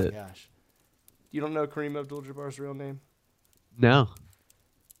 What is it? Gosh. You don't know Kareem Abdul-Jabbar's real name? No.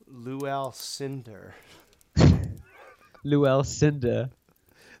 Lou Alcindor. Lou Alcindor.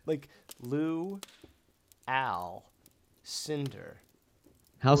 Like Lou Al Cinder.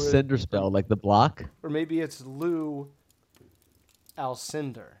 How's Cinder spelled? Like the block? Or maybe it's Lou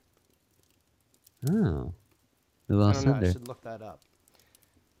Alcindor. Oh. Lou I don't know. I Alcindor. should look that up.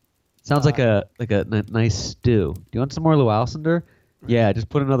 Sounds like a nice stew. Do you want some more Lou Alcindor? Yeah, just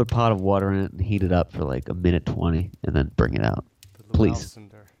put another pot of water in it and heat it up for like a minute 20 and then bring it out. Please.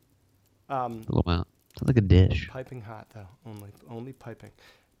 Sounds like a dish. Piping hot though. Only piping.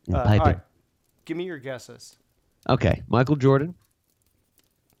 Yeah, piping. All right. Give me your guesses. Okay. Michael Jordan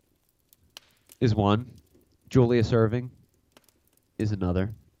is one. Julius Erving is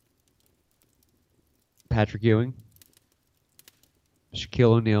another. Patrick Ewing.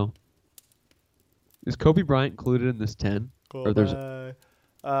 Shaquille O'Neal. Is Kobe Bryant included in this 10? Or there's yeah.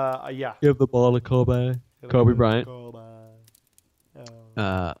 Give the ball to Kobe. Kobe Bryant.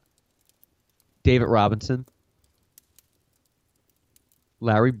 David Robinson.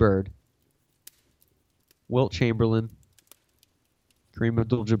 Larry Bird. Wilt Chamberlain. Kareem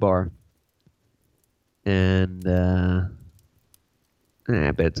Abdul-Jabbar. And I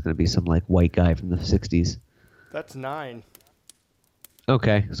bet it's going to be some like white guy from the 60s. That's 9.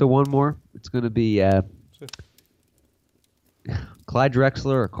 Okay, so one more. It's going to be Clyde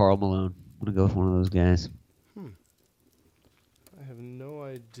Drexler or Karl Malone. I'm going to go with one of those guys. I have no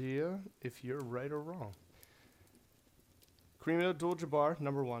idea if you're right or wrong. Kareem Abdul-Jabbar,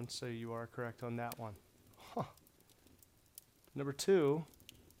 number 1, so you are correct on that one. Huh. Number 2,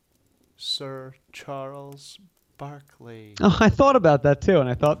 Sir Charles Barkley. Oh, I thought about that too, and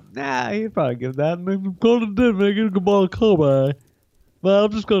I thought, he'd probably give that. And I'm going to do making a ball of Kobe. But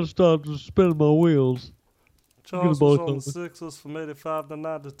I'm just going to start just spinning my wheels. Charles was on the Sixers from 85 to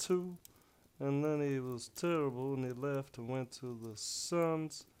 92. And then he was terrible, and he left and went to the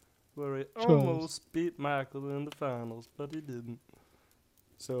Suns, where he almost beat Michael in the finals, but he didn't.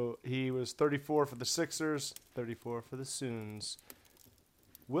 So he was 34 for the Sixers, 34 for the Soons.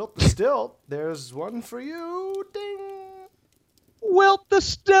 Wilt the Stilt, there's one for you. Ding! Wilt the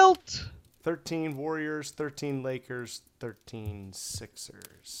Stilt! 13 Warriors, 13 Lakers, 13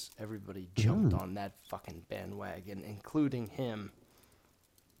 Sixers. Everybody jumped on that fucking bandwagon, including him.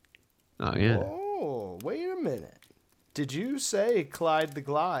 Oh, yeah. Oh, wait a minute. Did you say Clyde the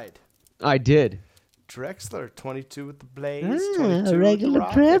Glide? I did. Drexler, 22 with the Blaze, 22 a regular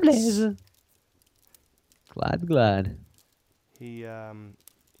with the Rockets. trailblazer. Glad. He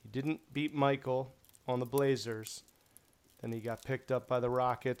didn't beat Michael on the Blazers. Then he got picked up by the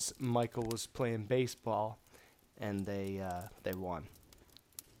Rockets. Michael was playing baseball, and they won.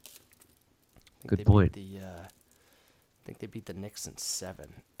 Good point. I think they beat the Knicks in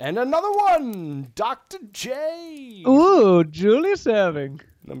 7. And another one, Dr. J. Ooh, Julius Erving.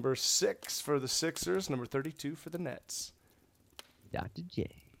 Number 6 for the Sixers, number 32 for the Nets. Dr. J.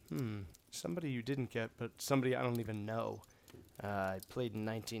 Somebody you didn't get, but somebody I don't even know. Played in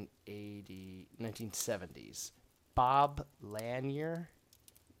 1970s. Bob Lanier.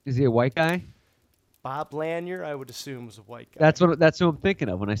 Is he a white guy? Bob Lanier, I would assume, was a white guy. That's who I'm thinking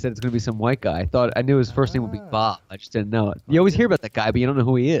of when I said it's going to be some white guy. I knew his first name would be Bob. I just didn't know it. You always hear about that guy, but you don't know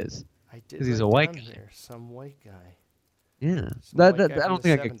who he is. I did. Because he's a white guy. Here, some white guy. Yeah. Some white guy I from don't the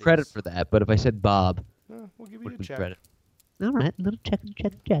think I get credit 70s. for that, but if I said Bob, We'll give you would a be check. credit. All right, little check. Ding.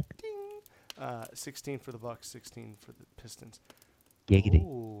 16 for the Bucks, 16 for the Pistons. Giggity.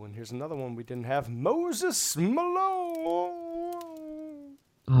 Oh, and here's another one we didn't have. Moses Malone.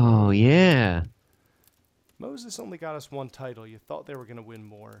 Oh, yeah. Moses only got us one title. You thought they were going to win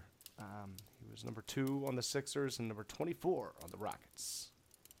more. He was number 2 on the Sixers and number 24 on the Rockets.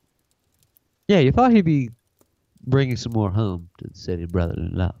 Yeah, you thought he'd be bringing some more home to the city of brotherly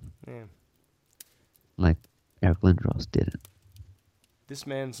love. Yeah. Like Eric Lindros did it. This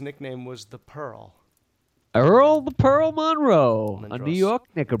man's nickname was the Pearl. Earl the Pearl Monroe, a Lindros. New York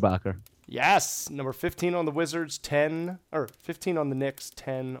Knickerbocker. Yes, number 15 on the Wizards, 15 on the Knicks,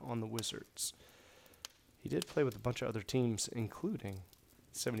 10 on the Wizards. He did play with a bunch of other teams, including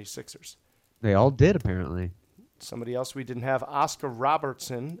 76ers. They all did, apparently. Somebody else we didn't have, Oscar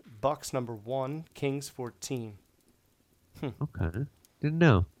Robertson, Bucks number 1, Kings 14. Okay. Didn't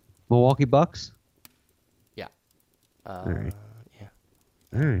know. Milwaukee Bucks? Yeah. All right. Yeah.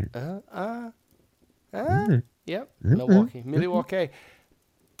 All right. Yep. Mm-hmm. Milwaukee.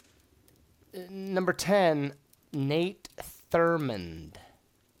 Number 10, Nate Thurmond.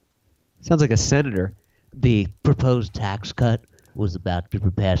 Sounds like a senator. The proposed tax cut was about to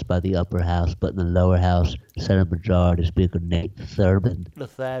be passed by the upper house, but in the lower house, Senate Majority Speaker Nate Thurmond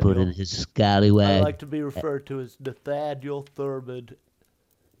put in his scallywag. I like to be referred to as Nathaniel Thurmond.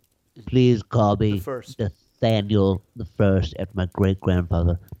 Please call me The first. Nathaniel the First after my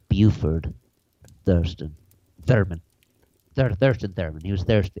great-grandfather, Buford Thurston Thurman. Thurston Thurman. He was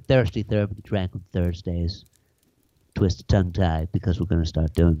thirsty Thurman. He drank on Thursdays. Twisted tongue-tied because we're going to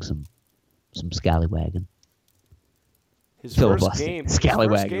start doing some scallywagging. His first game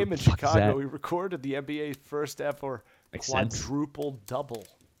Scallywag. in What the fuck is Chicago, that? he recorded the NBA's first ever Makes sense. quadruple double.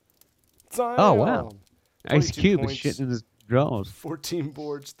 Oh, wow. Ice 22 Cube is points, shitting in his drawers. 14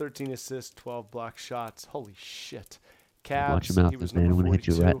 boards, 13 assists, 12 block shots. Holy shit. Watch Cavs, your mouth, he was man. I'm number going to hit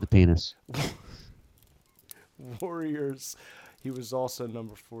you 42. right in the penis. Warriors, he was also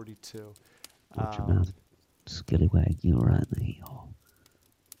number 42. Watch your mouth. Scallywag you right in the heel.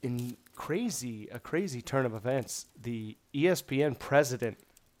 In a crazy turn of events, the ESPN president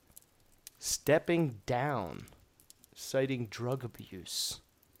stepping down, citing drug abuse.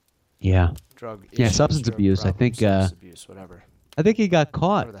 Yeah. Drug Yeah, issues, substance drug abuse. I problems, think substance abuse, whatever. I think he got Whatever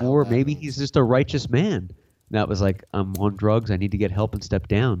caught, the hell or that maybe means. he's just a righteous man. That was like, I'm on drugs. I need to get help and step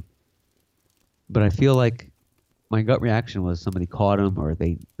down. But I feel like my gut reaction was somebody caught him, or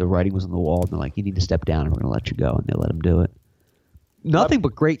the writing was on the wall, and they're like, you need to step down, and we're going to let you go, and they let him do it. Nothing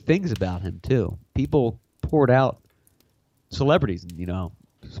but great things about him, too. People poured out, celebrities and,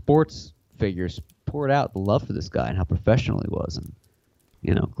 sports figures poured out the love for this guy and how professional he was, and,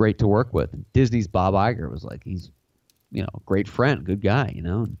 great to work with. And Disney's Bob Iger was like, he's, a great friend, good guy,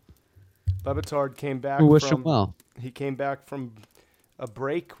 Levitard came back We wish from him well. He came back from a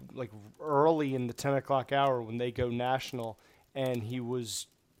break like early in the 10 o'clock hour when they go national, and he was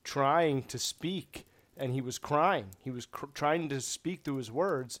trying to speak, and he was crying. He was trying to speak through his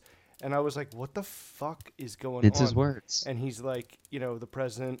words, and I was like, what the fuck is going on? It's his words. And he's like, the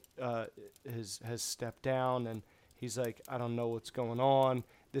president has stepped down, and he's like, I don't know what's going on.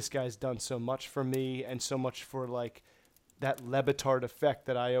 This guy's done so much for me and so much for, like, that Levitard effect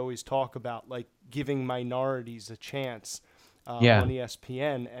that I always talk about, like giving minorities a chance on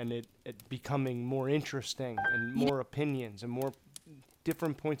ESPN, and it becoming more interesting and more opinions and more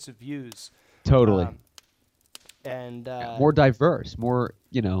different points of views. Totally. More diverse, more,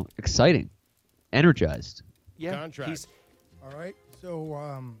 exciting, energized. Yeah. Contract. All right.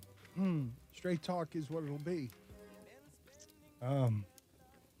 So, straight talk is what it'll be.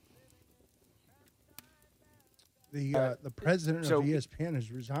 The president of ESPN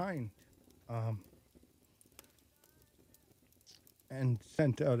has resigned, and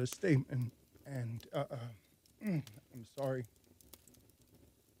sent out a statement. And I'm sorry.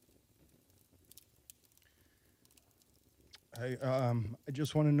 I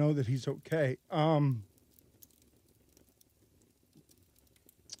just want to know that he's okay.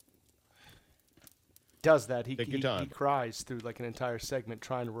 Does that. He Take your time. He cries through like an entire segment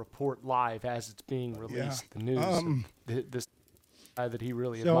trying to report live as it's being released, the news. This guy that he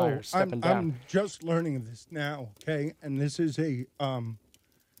really admires stepping down. I'm just learning of this now, okay? And this is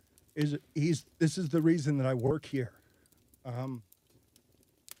this is the reason that I work here. And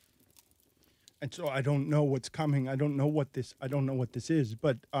so I don't know what's coming. I don't know what this is,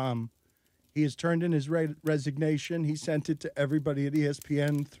 but he has turned in his resignation. He sent it to everybody at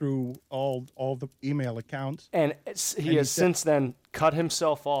ESPN through all the email accounts. And he has since then cut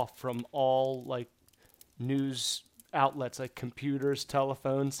himself off from all like news outlets like computers,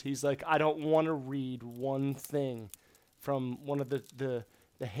 telephones. He's like, I don't want to read one thing from one of the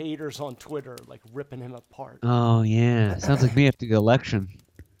the haters on Twitter like ripping him apart. Oh yeah, sounds like me after the election.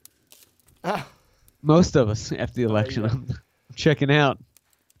 Most of us after the election. I'm checking out.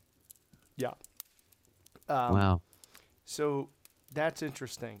 Yeah. Wow. So that's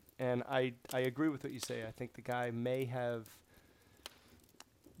interesting, and I agree with what you say. I think the guy may have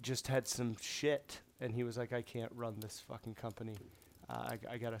just had some shit, and he was like, I can't run this fucking company.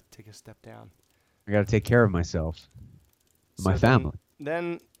 I gotta take a step down. I gotta take care of myself, my family.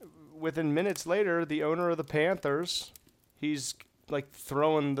 Then, within minutes later, the owner of the Panthers, he's like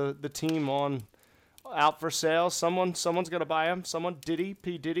throwing the team on out for sale. Someone's gonna buy him. Someone,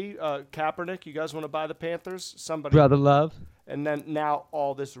 P. Diddy, Kaepernick. You guys want to buy the Panthers? Somebody. Brother love. And then now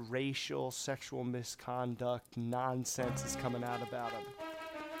all this racial, sexual misconduct nonsense is coming out about him.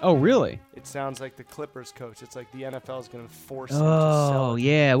 Oh, really? It sounds like the Clippers coach. It's like the NFL is going to force him to sell Oh, it.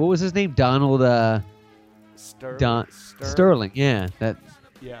 yeah. What was his name? Donald. Sterling. Yeah. That.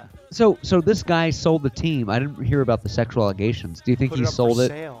 Yeah. So this guy sold the team. I didn't hear about the sexual allegations. Do you think he sold it?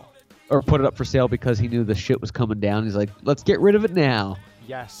 Sale. Or put it up for sale because he knew the shit was coming down? He's like, let's get rid of it now.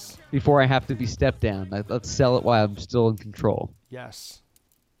 Yes. Before I have to be stepped down. Let's sell it while I'm still in control. Yes.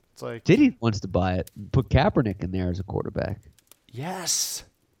 It's like Diddy wants to buy it. Put Kaepernick in there as a quarterback. Yes.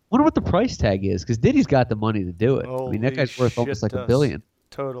 Wonder what the price tag is, because Diddy's got the money to do it. I mean, that Holy guy's worth almost like shit $1 billion.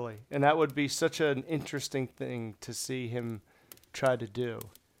 Totally. And that would be such an interesting thing to see him try to do.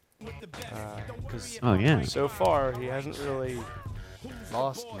 Oh, yeah. So far, he hasn't really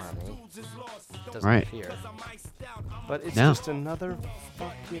lost money. Doesn't Right. appear. But it's No. just another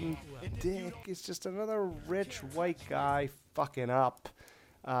fucking dick. It's just another rich white guy fucking up.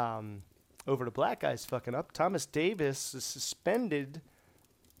 Over to black guys fucking up. Thomas Davis is suspended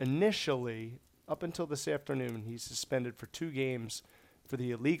initially up until this afternoon. He's suspended for 2 games for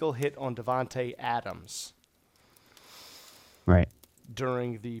the illegal hit on Devontae Adams. Right.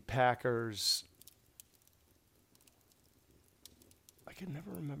 During the Packers. I can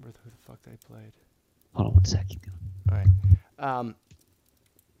never remember who the fuck they played. Hold on one sec. Keep going. All right.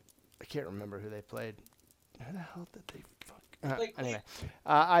 I can't remember who they played. Who the hell did they fuck? Anyway,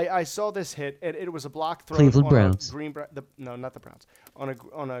 I saw this hit, and it was a block throw Cleveland on Browns. No, not the Browns.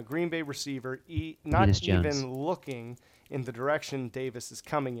 On a Green Bay receiver, not Venus Jones. even looking in the direction Davis is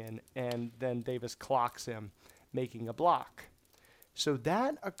coming in, and then Davis clocks him, making a block. So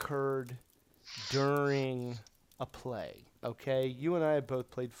that occurred during a play. Okay, you and I have both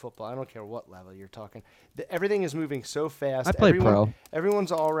played football. I don't care what level you're talking. Everything is moving so fast. I played pro.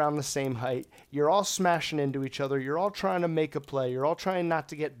 Everyone's all around the same height. You're all smashing into each other. You're all trying to make a play. You're all trying not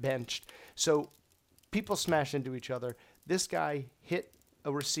to get benched. So people smash into each other. This guy hit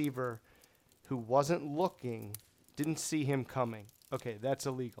a receiver who wasn't looking, didn't see him coming. Okay, that's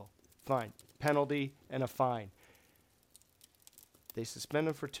illegal. Fine. Penalty and a fine. They suspend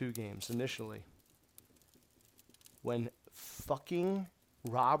him for 2 games initially. When fucking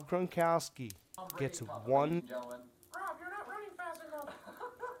Rob Gronkowski gets 1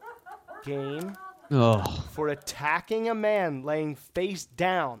 game for attacking a man laying face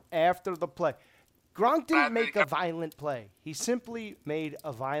down after the play. Gronk didn't make a violent play. He simply made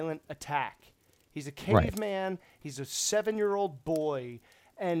a violent attack. He's a caveman. He's a 7-year-old boy,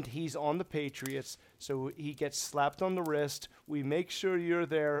 and he's on the Patriots, so he gets slapped on the wrist. We make sure you're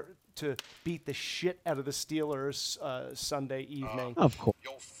there to beat the shit out of the Steelers Sunday evening. Of course.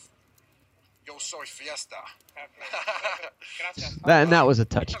 Yo soy fiesta. That was a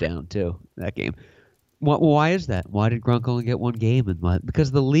touchdown, too, that game. Why is that? Why did Gronk only get 1 game?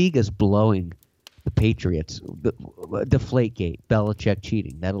 Because the league is blowing the Patriots. The Deflategate, Belichick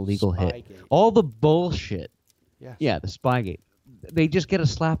cheating, that illegal hit. All the bullshit. Yes. Yeah, the Spygate. They just get a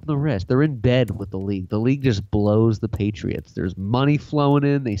slap in the wrist. They're in bed with the league. The league just blows the Patriots. There's money flowing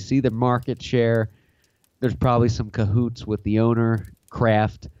in. They see their market share. There's probably some cahoots with the owner,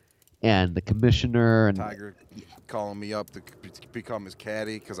 Kraft, and the commissioner. And Tiger calling me up to become his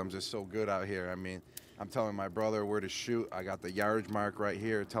caddy because I'm just so good out here. I mean, I'm telling my brother where to shoot. I got the yardage mark right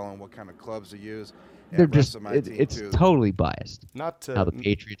here, telling what kind of clubs to use. they're just it's totally biased. Not to how the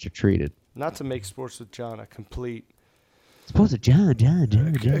Patriots are treated. Not to make Sports with John a complete Supposed to John. A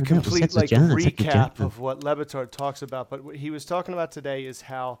complete recap of what Lebitard talks about, but what he was talking about today is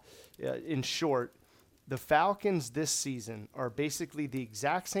how, in short, the Falcons this season are basically the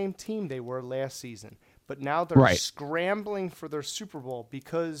exact same team they were last season, but now they're scrambling for their Super Bowl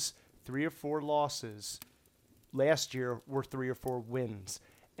because 3 or 4 losses last year were 3 or 4 wins.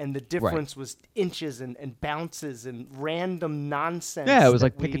 And the difference was inches and bounces and random nonsense. Yeah, it was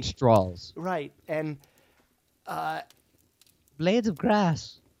like picking straws. Right. And blades of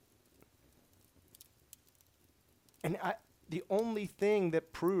grass. And the only thing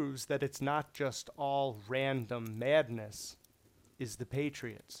that proves that it's not just all random madness is the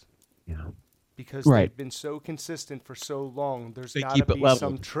Patriots. Yeah. Because Right. they've been so consistent for so long, there's They got keep to it be level.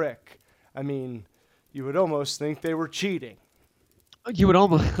 some trick. I mean, you would almost think they were cheating. You would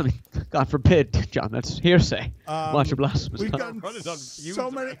almost, I mean, God forbid, John, that's hearsay. Watch your blasphemous We've tongue. gotten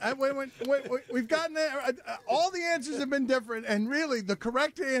so many. Wait. We've gotten there. All the answers have been different, and really, the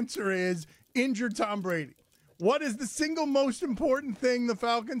correct answer is injure Tom Brady. What is the single most important thing the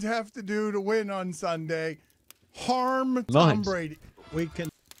Falcons have to do to win on Sunday? Harm Tom Lines. Brady. We can.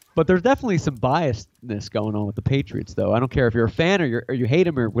 But there's definitely some biasness going on with the Patriots, though. I don't care if you're a fan or you hate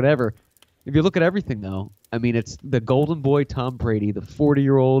him or whatever. If you look at everything, though, I mean, it's the golden boy Tom Brady, the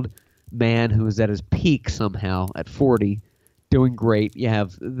 40-year-old man who is at his peak somehow at 40, doing great. You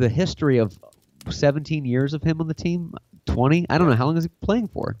have the history of 17 years of him on the team, 20. I don't know. How long is he playing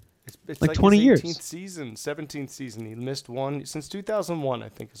for? It's like 20 his years. 18th season, 17th season. He missed one since 2001, I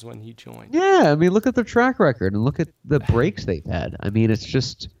think, is when he joined. Yeah, I mean, look at their track record and look at the breaks they've had. I mean, it's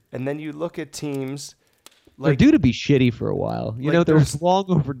just... And then you look at teams... They're due to be shitty for a while. You know, they're long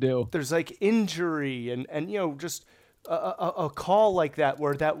overdue. There's like injury and you know, just a call like that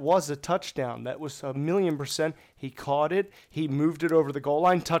where that was a touchdown. That was 1,000,000%. He caught it. He moved it over the goal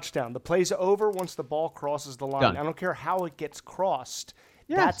line. Touchdown. The play's over once the ball crosses the line. Done. I don't care how it gets crossed.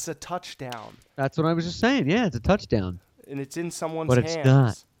 Yes. That's a touchdown. That's what I was just saying. Yeah, it's a touchdown. And it's in someone's But it's hands.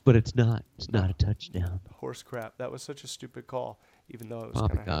 not. But it's not. It's not a touchdown. Horse crap. That was such a stupid call, even though I was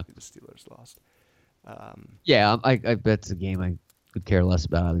Poppycock. kind of happy the Steelers lost. Yeah, I bet it's a game I could care less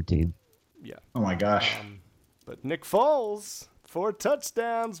about either team. Yeah. Oh my gosh. But Nick Foles, 4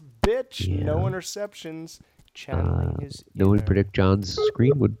 touchdowns, bitch, no interceptions, channeling his No one inner predict John's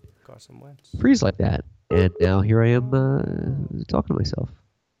screen would Carson Wentz. freeze like that. And now here I am talking to myself.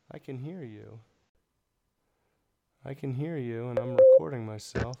 I can hear you. I can hear you, and I'm recording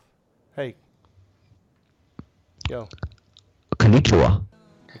myself. Hey. Yo. Konnichiwa.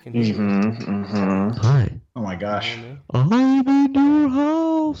 I can hear you. Hi. Oh my gosh. I'm in your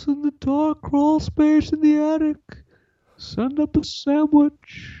house in the dark crawl space in the attic. Send up a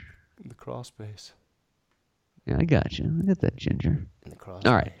sandwich. The crawl space. Yeah, I got you. I got that ginger. In the crawl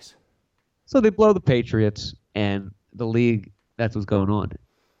All right. space. So they blow the Patriots and the league. That's what's going on.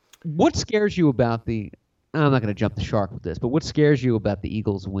 What scares you about the? I'm not going to jump the shark with this, but what scares you about the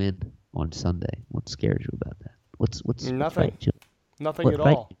Eagles' win on Sunday? What scares you about that? What's Nothing. frightens you? Nothing What at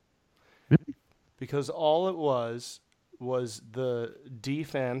frightens all. you? Really? Because all it was the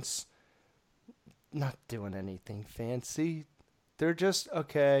defense not doing anything fancy. They're just,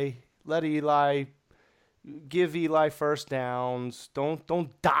 okay, give Eli first downs.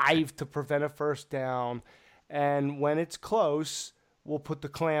 Don't dive to prevent a first down. And when it's close, we'll put the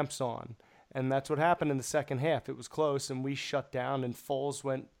clamps on. And that's what happened in the second half. It was close, and we shut down, and Foles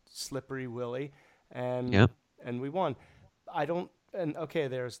went slippery Willy, and we won.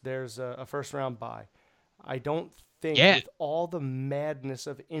 There's a first round bye. I don't think with all the madness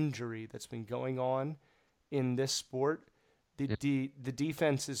of injury that's been going on in this sport, the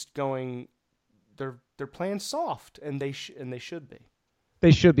defense is going. They're playing soft, and they should be.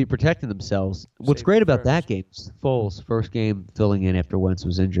 They should be protecting themselves. What's great about that game is Foles' first game filling in after Wentz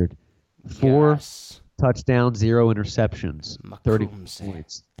was injured. 4 touchdowns, 0 interceptions, 30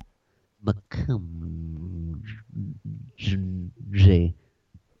 points.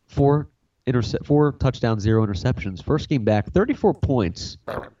 Four touchdowns, 0 interceptions. First game back, 34 points,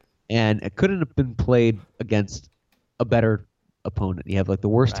 and it couldn't have been played against a better opponent. You have like the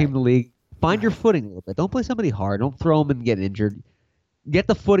worst team in the league. Find your footing a little bit. Don't play somebody hard. Don't throw them and get injured. Get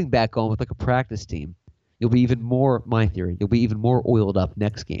the footing back on with like a practice team. You'll be even more, my theory, you'll be even more oiled up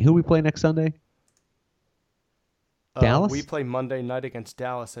next game. Who do we play next Sunday? Dallas? We play Monday night against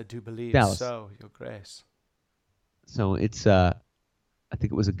Dallas, I do believe. Dallas. So, your grace. So it's, I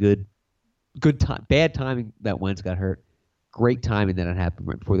think it was a good time. Bad timing that Wentz got hurt. Great timing that it happened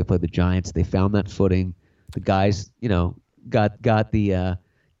right before they played the Giants. They found that footing. The guys, got the,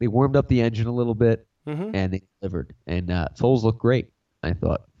 they warmed up the engine a little bit, and they delivered. And Foles looked great, I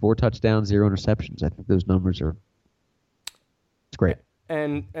thought. 4 touchdowns, 0 interceptions. I think those numbers are, it's great.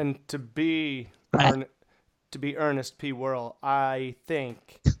 And to be Ernest P. Worrell, I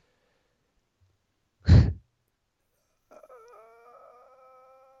think oh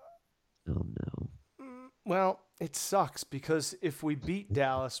no. Well, it sucks because if we beat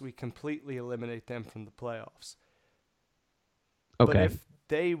Dallas, we completely eliminate them from the playoffs. Okay. But if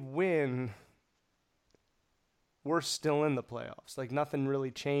they win, we're still in the playoffs. Like nothing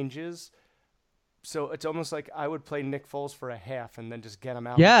really changes. So it's almost like I would play Nick Foles for a half and then just get him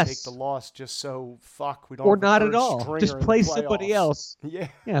out Yes. and take the loss just so we don't Or have a not at third all. stringer Just in the play somebody playoffs. else. Yeah.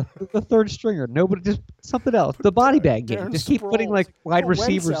 Yeah, the third stringer. Nobody, just something else. The body bag game. Darren Just keep putting Sproles. like wide Put Wentz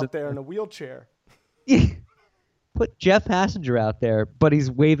receivers out there in a wheelchair. Put Jeff Hassinger out there, but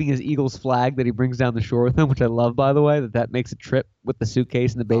he's waving his Eagles flag that he brings down the shore with him, which I love, by the way. That makes a trip with the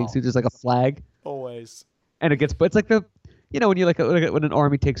suitcase and the bathing suit just like a flag. Always. And it's like when you when an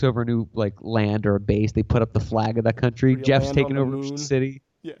army takes over a new like land or a base, they put up the flag of that country. you Jeff's land taking on the over moon. city.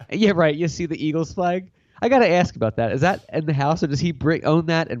 Yeah. Right. You see the Eagles flag. I gotta ask about that. Is that in the house, or does he own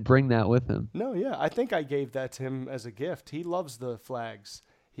that and bring that with him? No, yeah. I think I gave that to him as a gift. He loves the flags.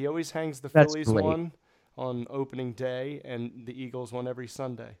 He always hangs the That's Phillies great. one on opening day and the Eagles one every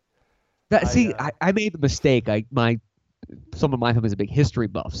Sunday. I made the mistake. Some of my family's a big history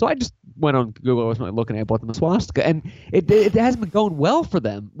buff, so I just went on Google. I was looking at, bought them a swastika, and it hasn't been going well for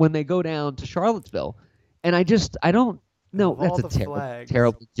them when they go down to Charlottesville. And I don't know. That's a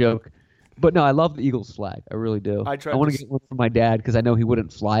terrible joke. But no, I love the Eagles flag. I really do. I want to get one for my dad because I know he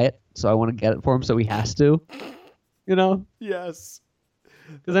wouldn't fly it, so I want to get it for him so he has to. You know? Yes.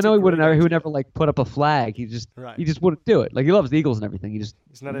 Because I know he would never like put up a flag. He just wouldn't do it. Like he loves the Eagles and everything. He's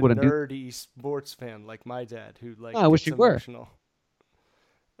not a wouldn't nerdy sports fan like my dad, who like. I wish gets he were. emotional.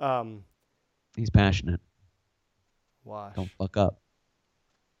 He's passionate. Wash. Don't fuck up.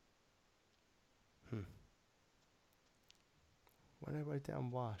 Why did I write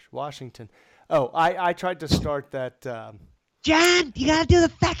down Washington. Oh, I tried to start that. John, you gotta do the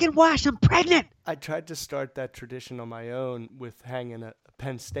fucking wash. I'm pregnant. I tried to start that tradition on my own with hanging a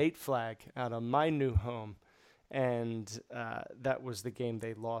Penn State flag out on my new home, and that was the game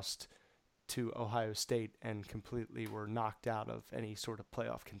they lost to Ohio State and completely were knocked out of any sort of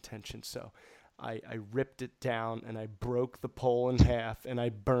playoff contention. So I ripped it down and I broke the pole in half and I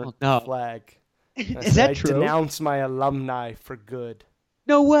burnt the flag. Is that true? I denounced my alumni for good.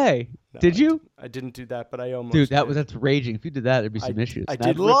 No way. No, Did you? I didn't do that, but I almost Dude, did. that's raging. If you did that, there'd be some issues. I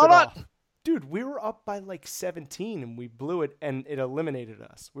did rip it off. Dude, we were up by like 17 and we blew it and it eliminated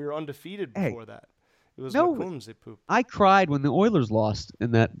us. We were undefeated before that. It was Macomb poop. I cried when the Oilers lost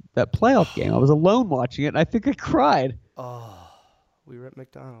in that playoff game. I was alone watching it, and I think I cried. Oh, we were at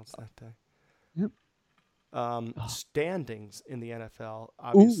McDonald's that day. Yep. Standings in the NFL,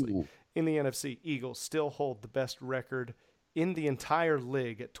 obviously. Ooh. In the NFC, Eagles still hold the best record in the entire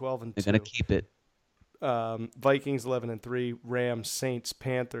league at 12-2. They're gonna keep it. Vikings 11-3, Rams, Saints,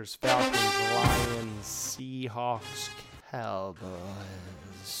 Panthers, Falcons, Lions, Seahawks,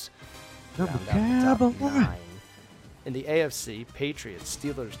 Cowboys. Round out the top 9. In the AFC, Patriots,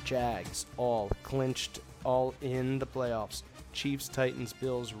 Steelers, Jags, all clinched, all in the playoffs. Chiefs, Titans,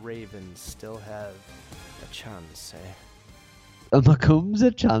 Bills, Ravens still have a chance. Macomb's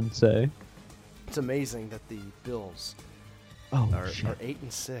a chance. It's amazing that the Bills are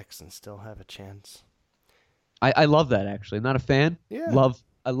 8-6 and still have a chance. I love that, actually. I'm not a fan. Yeah.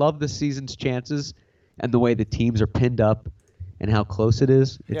 I love this season's chances and the way the teams are pinned up and how close it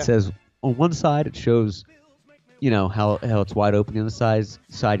is. It says on one side it shows, how it's wide open. The other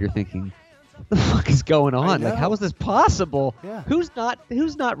side you're thinking, what the fuck is going on? Like, how is this possible? Yeah. Who's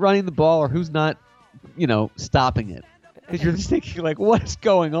not running the ball or who's not, stopping it? Because you're just thinking, like, what is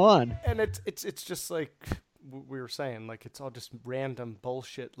going on? And it's just like we were saying, like, it's all just random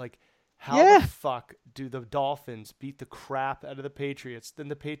bullshit. Like, how the fuck do the Dolphins beat the crap out of the Patriots, then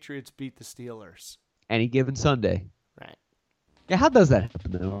the Patriots beat the Steelers? Any given Sunday. Right. Yeah, how does that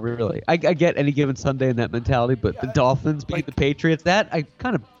happen, though, really? I get any given Sunday in that mentality, but the Dolphins beat the Patriots, that I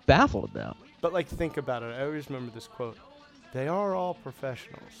kind of baffled about. But, like, think about it. I always remember this quote. They are all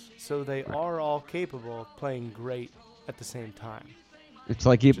professionals, so they are all capable of playing great at the same time. It's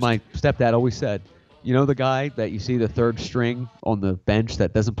like my stepdad always said, the guy that you see the third string on the bench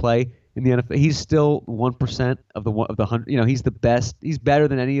that doesn't play in the NFL, he's still 1% of the 100. He's the best. He's better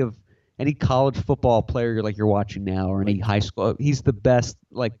than any college football player you're watching now or any high school. He's the best,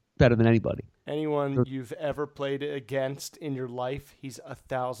 better than anybody. Anyone you've ever played against in your life, he's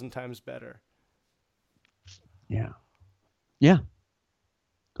 1,000 times better. Yeah. Yeah.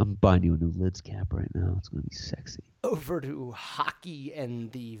 I'm buying you a new lids cap right now. It's going to be sexy. Over to hockey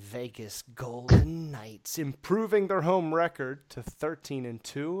and the Vegas Golden Knights, improving their home record to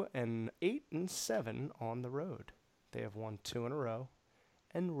 13-2 and 8-7 on the road. They have won 2 in a row,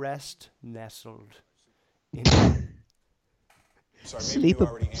 and rest nestled in. Sleep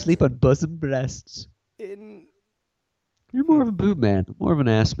on bosom breasts. You're more of a boob man, more of an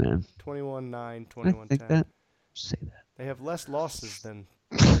ass man. 21-9, 21-10. I think that. Say that. They have less losses than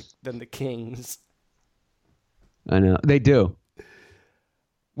the Kings. I know they do.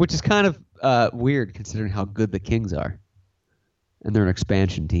 which is kind of weird considering how good the Kings are. And they're an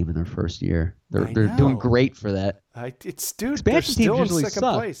expansion team in their first year. They're doing great for that. Dude, expansion they're teams still in usually second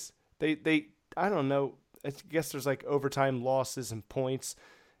suck. place. They I don't know. I guess there's like overtime losses and points,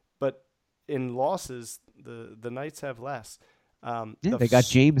 but in losses, the Knights have less. They got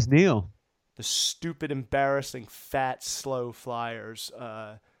James Neal. The stupid, embarrassing, fat, slow Flyers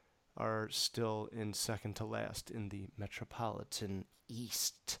are still in second to last in the Metropolitan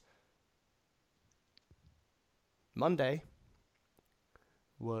East. Monday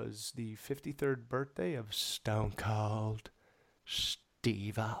was the 53rd birthday of Stone Cold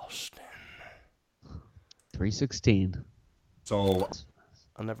Steve Austin. 316. So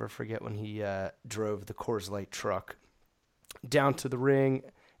I'll never forget when he drove the Coors Light truck down to the ring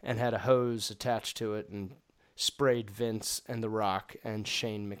and had a hose attached to it and sprayed Vince and The Rock and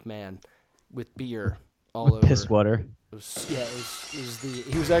Shane McMahon with beer all over. Piss water. He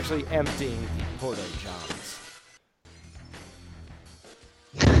was actually emptying the Porto Johns.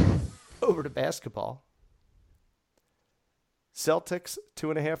 Over to basketball. Celtics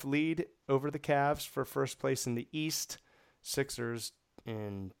 2.5 lead over the Cavs for first place in the East. Sixers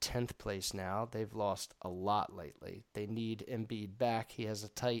in 10th place now. They've lost a lot lately. They need Embiid back. He has a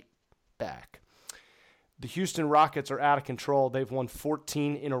tight back. The Houston Rockets are out of control. They've won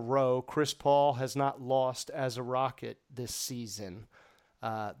 14 in a row. Chris Paul has not lost as a Rocket this season.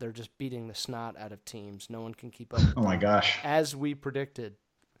 They're just beating the snot out of teams. No one can keep up. Oh my gosh. As we predicted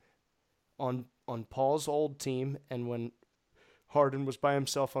on Paul's old team, and when Harden was by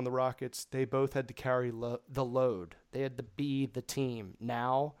himself on the Rockets, they both had to carry the load. They had to be the team.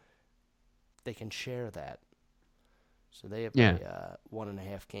 Now they can share that. So they have a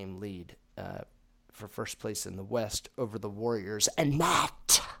 1.5 game lead for first place in the West over the Warriors. And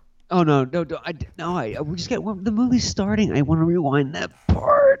Matt. Oh no! We just get the movie's starting. I want to rewind that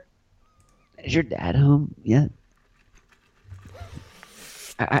part. Is your dad home yet?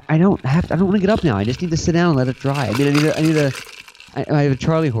 I don't want to get up now. I just need to sit down and let it dry. I mean, I have a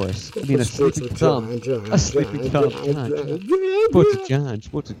Charlie horse. I mean, a sleeping thumb. A sleeping thumb. What's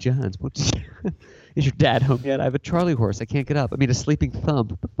a John's? Is your dad home yet? I have a Charlie horse. I can't get up. I mean, a sleeping thumb.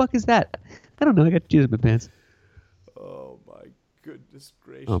 What the fuck is that? I don't know. I got Jesus in my pants. Oh my goodness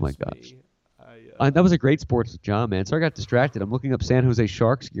gracious! Oh my gosh. That was a great sports with John, man. Sorry I got distracted. I'm looking up San Jose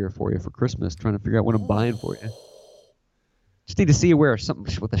Sharks gear for you for Christmas, trying to figure out what I'm buying for you. Just need to see you wear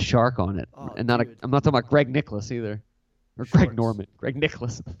something with a shark on it, and I'm not talking about Greg Nicholas either, or Greg Norman. Greg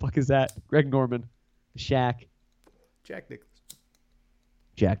Nicholas, what the fuck is that? Greg Norman, Shaq, Jack Nicholas.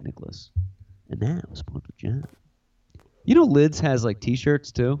 Jack Nicholas, and that was sports with John. You know, Lids has like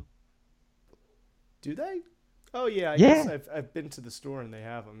T-shirts too. Do they? Oh yeah, I Yeah. guess I've been to the store and they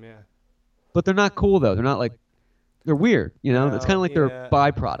have them. Yeah. But they're not cool though. They're not like, they're weird. You know, it's kind of like their yeah.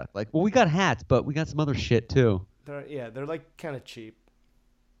 byproduct. Like, well, we got hats, but we got some other shit too. They're like kind of cheap.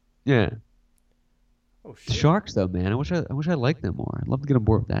 Yeah. Oh shit. The Sharks though, man. I wish I liked them more. I'd love to get on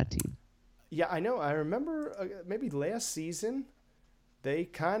board with that team. Yeah, I know. I remember maybe last season, they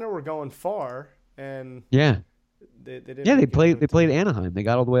kind of were going far, and Yeah. they didn't. Yeah, they make it played Anaheim. They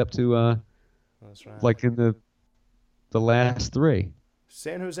got all the way up to That's right. like in the last three.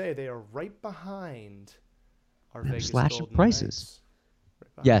 San Jose. They are right behind our They're Vegas slashing Golden prices. Knights.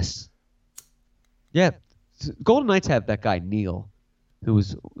 Right behind. Yes. Yeah. Golden Knights have that guy Neil, who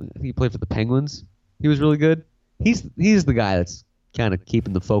was, I think he played for the Penguins. He was really good. He's the guy that's kind of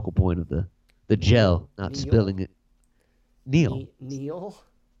keeping the focal point of the gel, not Neil? spilling it. Neil. Neil.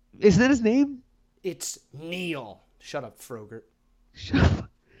 Isn't that his name? It's Neil. Shut up, Frogert. Shut up.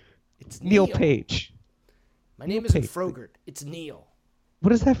 It's Neil Page. My Neil name isn't Page. Frogert. It's Neil.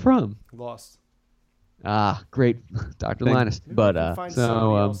 What is that from? Lost. Ah, great, Dr. Maybe- Linus. maybe But I can find somebody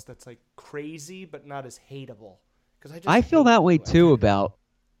so else that's like crazy but not as hateable. Because I feel that way too about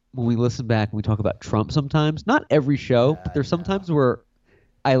when we listen back and we talk about Trump sometimes. Not every show, but there's sometimes where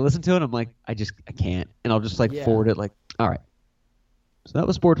I listen to it and I'm like, I can't. And I'll just like forward it like, all right. So that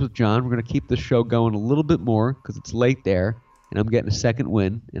was Sports with John. We're going to keep the show going a little bit more because it's late there and I'm getting a second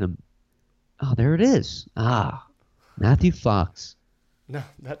win. And oh, there it is. Ah, Matthew Fox. No,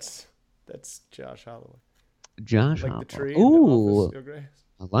 that's Josh Holloway. Josh Like Holloway. the tree in the Ooh, office, Yo Grace?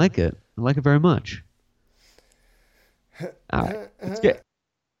 I like it. I like it very much. All right,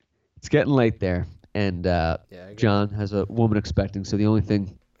 it's getting late there, and John has a woman expecting. So the only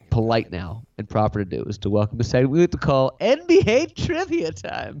thing polite now and proper to do is to welcome a segment we like to call NBA Trivia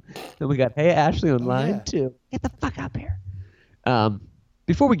Time. Then we got Hey Ashley on line 2. Get the fuck up here.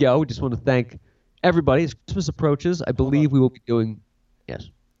 Before we go, we just want to thank everybody. As Christmas approaches, I believe we will be doing. Yes.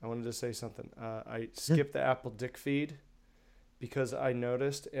 I wanted to say something. I skipped the Apple Dick feed, because I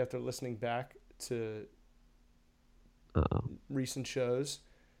noticed after listening back to recent shows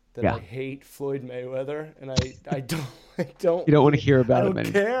that I hate Floyd Mayweather, and I don't. You don't want to hear about I him don't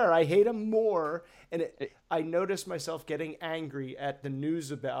anymore. care. I hate him more, and I noticed myself getting angry at the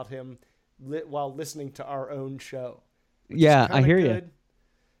news about him while listening to our own show. Yeah, I hear you.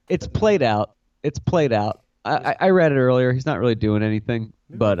 It's played out. It's played out. I read it earlier. He's not really doing anything,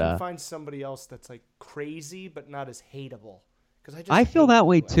 Maybe but we can find somebody else that's like crazy but not as hateable. Because I feel that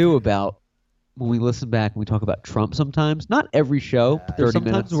way too about when we listen back and we talk about Trump sometimes. Not every show, 30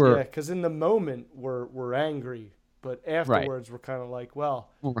 minutes. Because in the moment we're angry, but afterwards we're kind of like, well,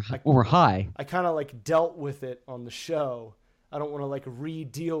 we're high. I kind of like dealt with it on the show. I don't want to like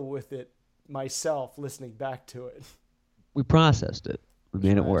re-deal with it myself listening back to it. We processed it. We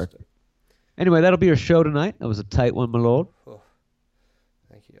made it work. Anyway, that'll be our show tonight. That was a tight one, my lord. Oh,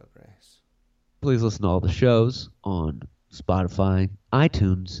 thank you, Your Grace. Please listen to all the shows on Spotify,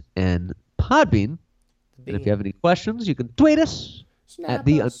 iTunes, and Podbean. And if you have any questions, you can tweet us at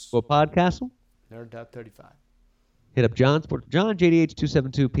 @the_Podcastle. NERD35. Hit up John, John,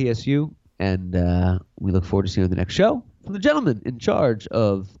 JDH272PSU, and we look forward to seeing you on the next show from the gentleman in charge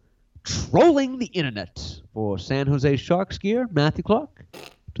of trolling the internet for San Jose Sharks gear, Matthew Clark,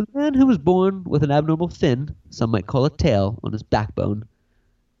 to the man who was born with an abnormal fin, some might call a tail, on his backbone.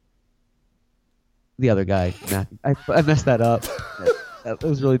 The other guy, Matthew. I messed that up. That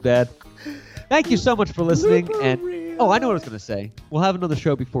was really bad. Thank you so much for listening. And I know what I was going to say. We'll have another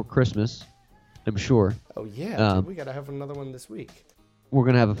show before Christmas, I'm sure. Oh, yeah. Dude, we got to have another one this week. We're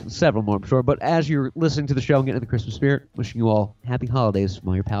going to have several more, I'm sure. But as you're listening to the show and getting in the Christmas spirit, wishing you all happy holidays from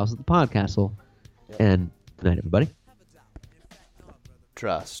all your pals at the Podcastle. Yep. And good night, everybody.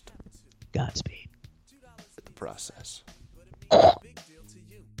 Trust. Godspeed. The process.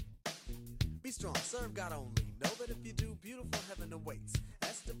 Be strong, serve God only. Know that if you do, beautiful heaven awaits.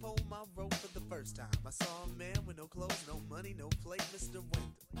 As to pull my rope for the first time, I saw a man with no clothes, no money, no plate, Mr.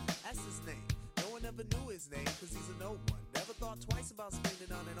 Winter. That's his name. No one ever knew his name, cause he's an old one. Never thought twice about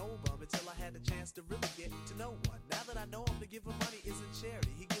spending on an old bum until I had the chance to really get to know one. Now that I know him, to give him money isn't charity.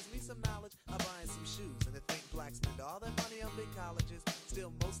 He gives me some knowledge, I buy him some shoes. And to think blacks spend all their money on big colleges,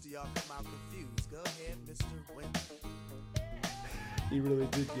 still most of y'all come out confused. Go ahead, Mr. Winter. He really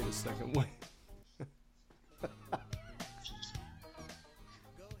did get a second win.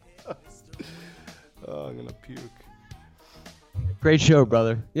 Oh, I'm gonna puke. Great show,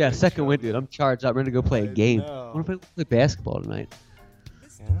 brother. Yeah, second win, dude. I'm charged up, ready to go play a game. know. What if I play basketball tonight?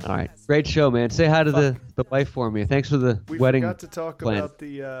 Yeah. All right, great show, man. Say hi to the wife for me. Thanks for the We wedding. forgot to talk plan. about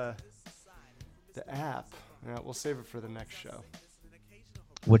the app. Yeah, we'll save it for the next show.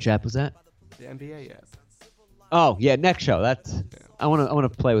 Which app was that? The NBA app. Oh yeah, next show. That's. I want to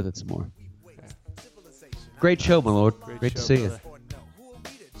play with it some more. Great show, my lord. Great to see you.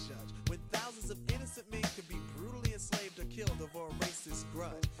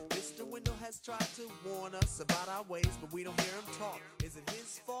 Mr. Window has tried to warn us about our ways, but we don't hear him talk. Is it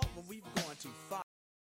his fault when we've gone too far?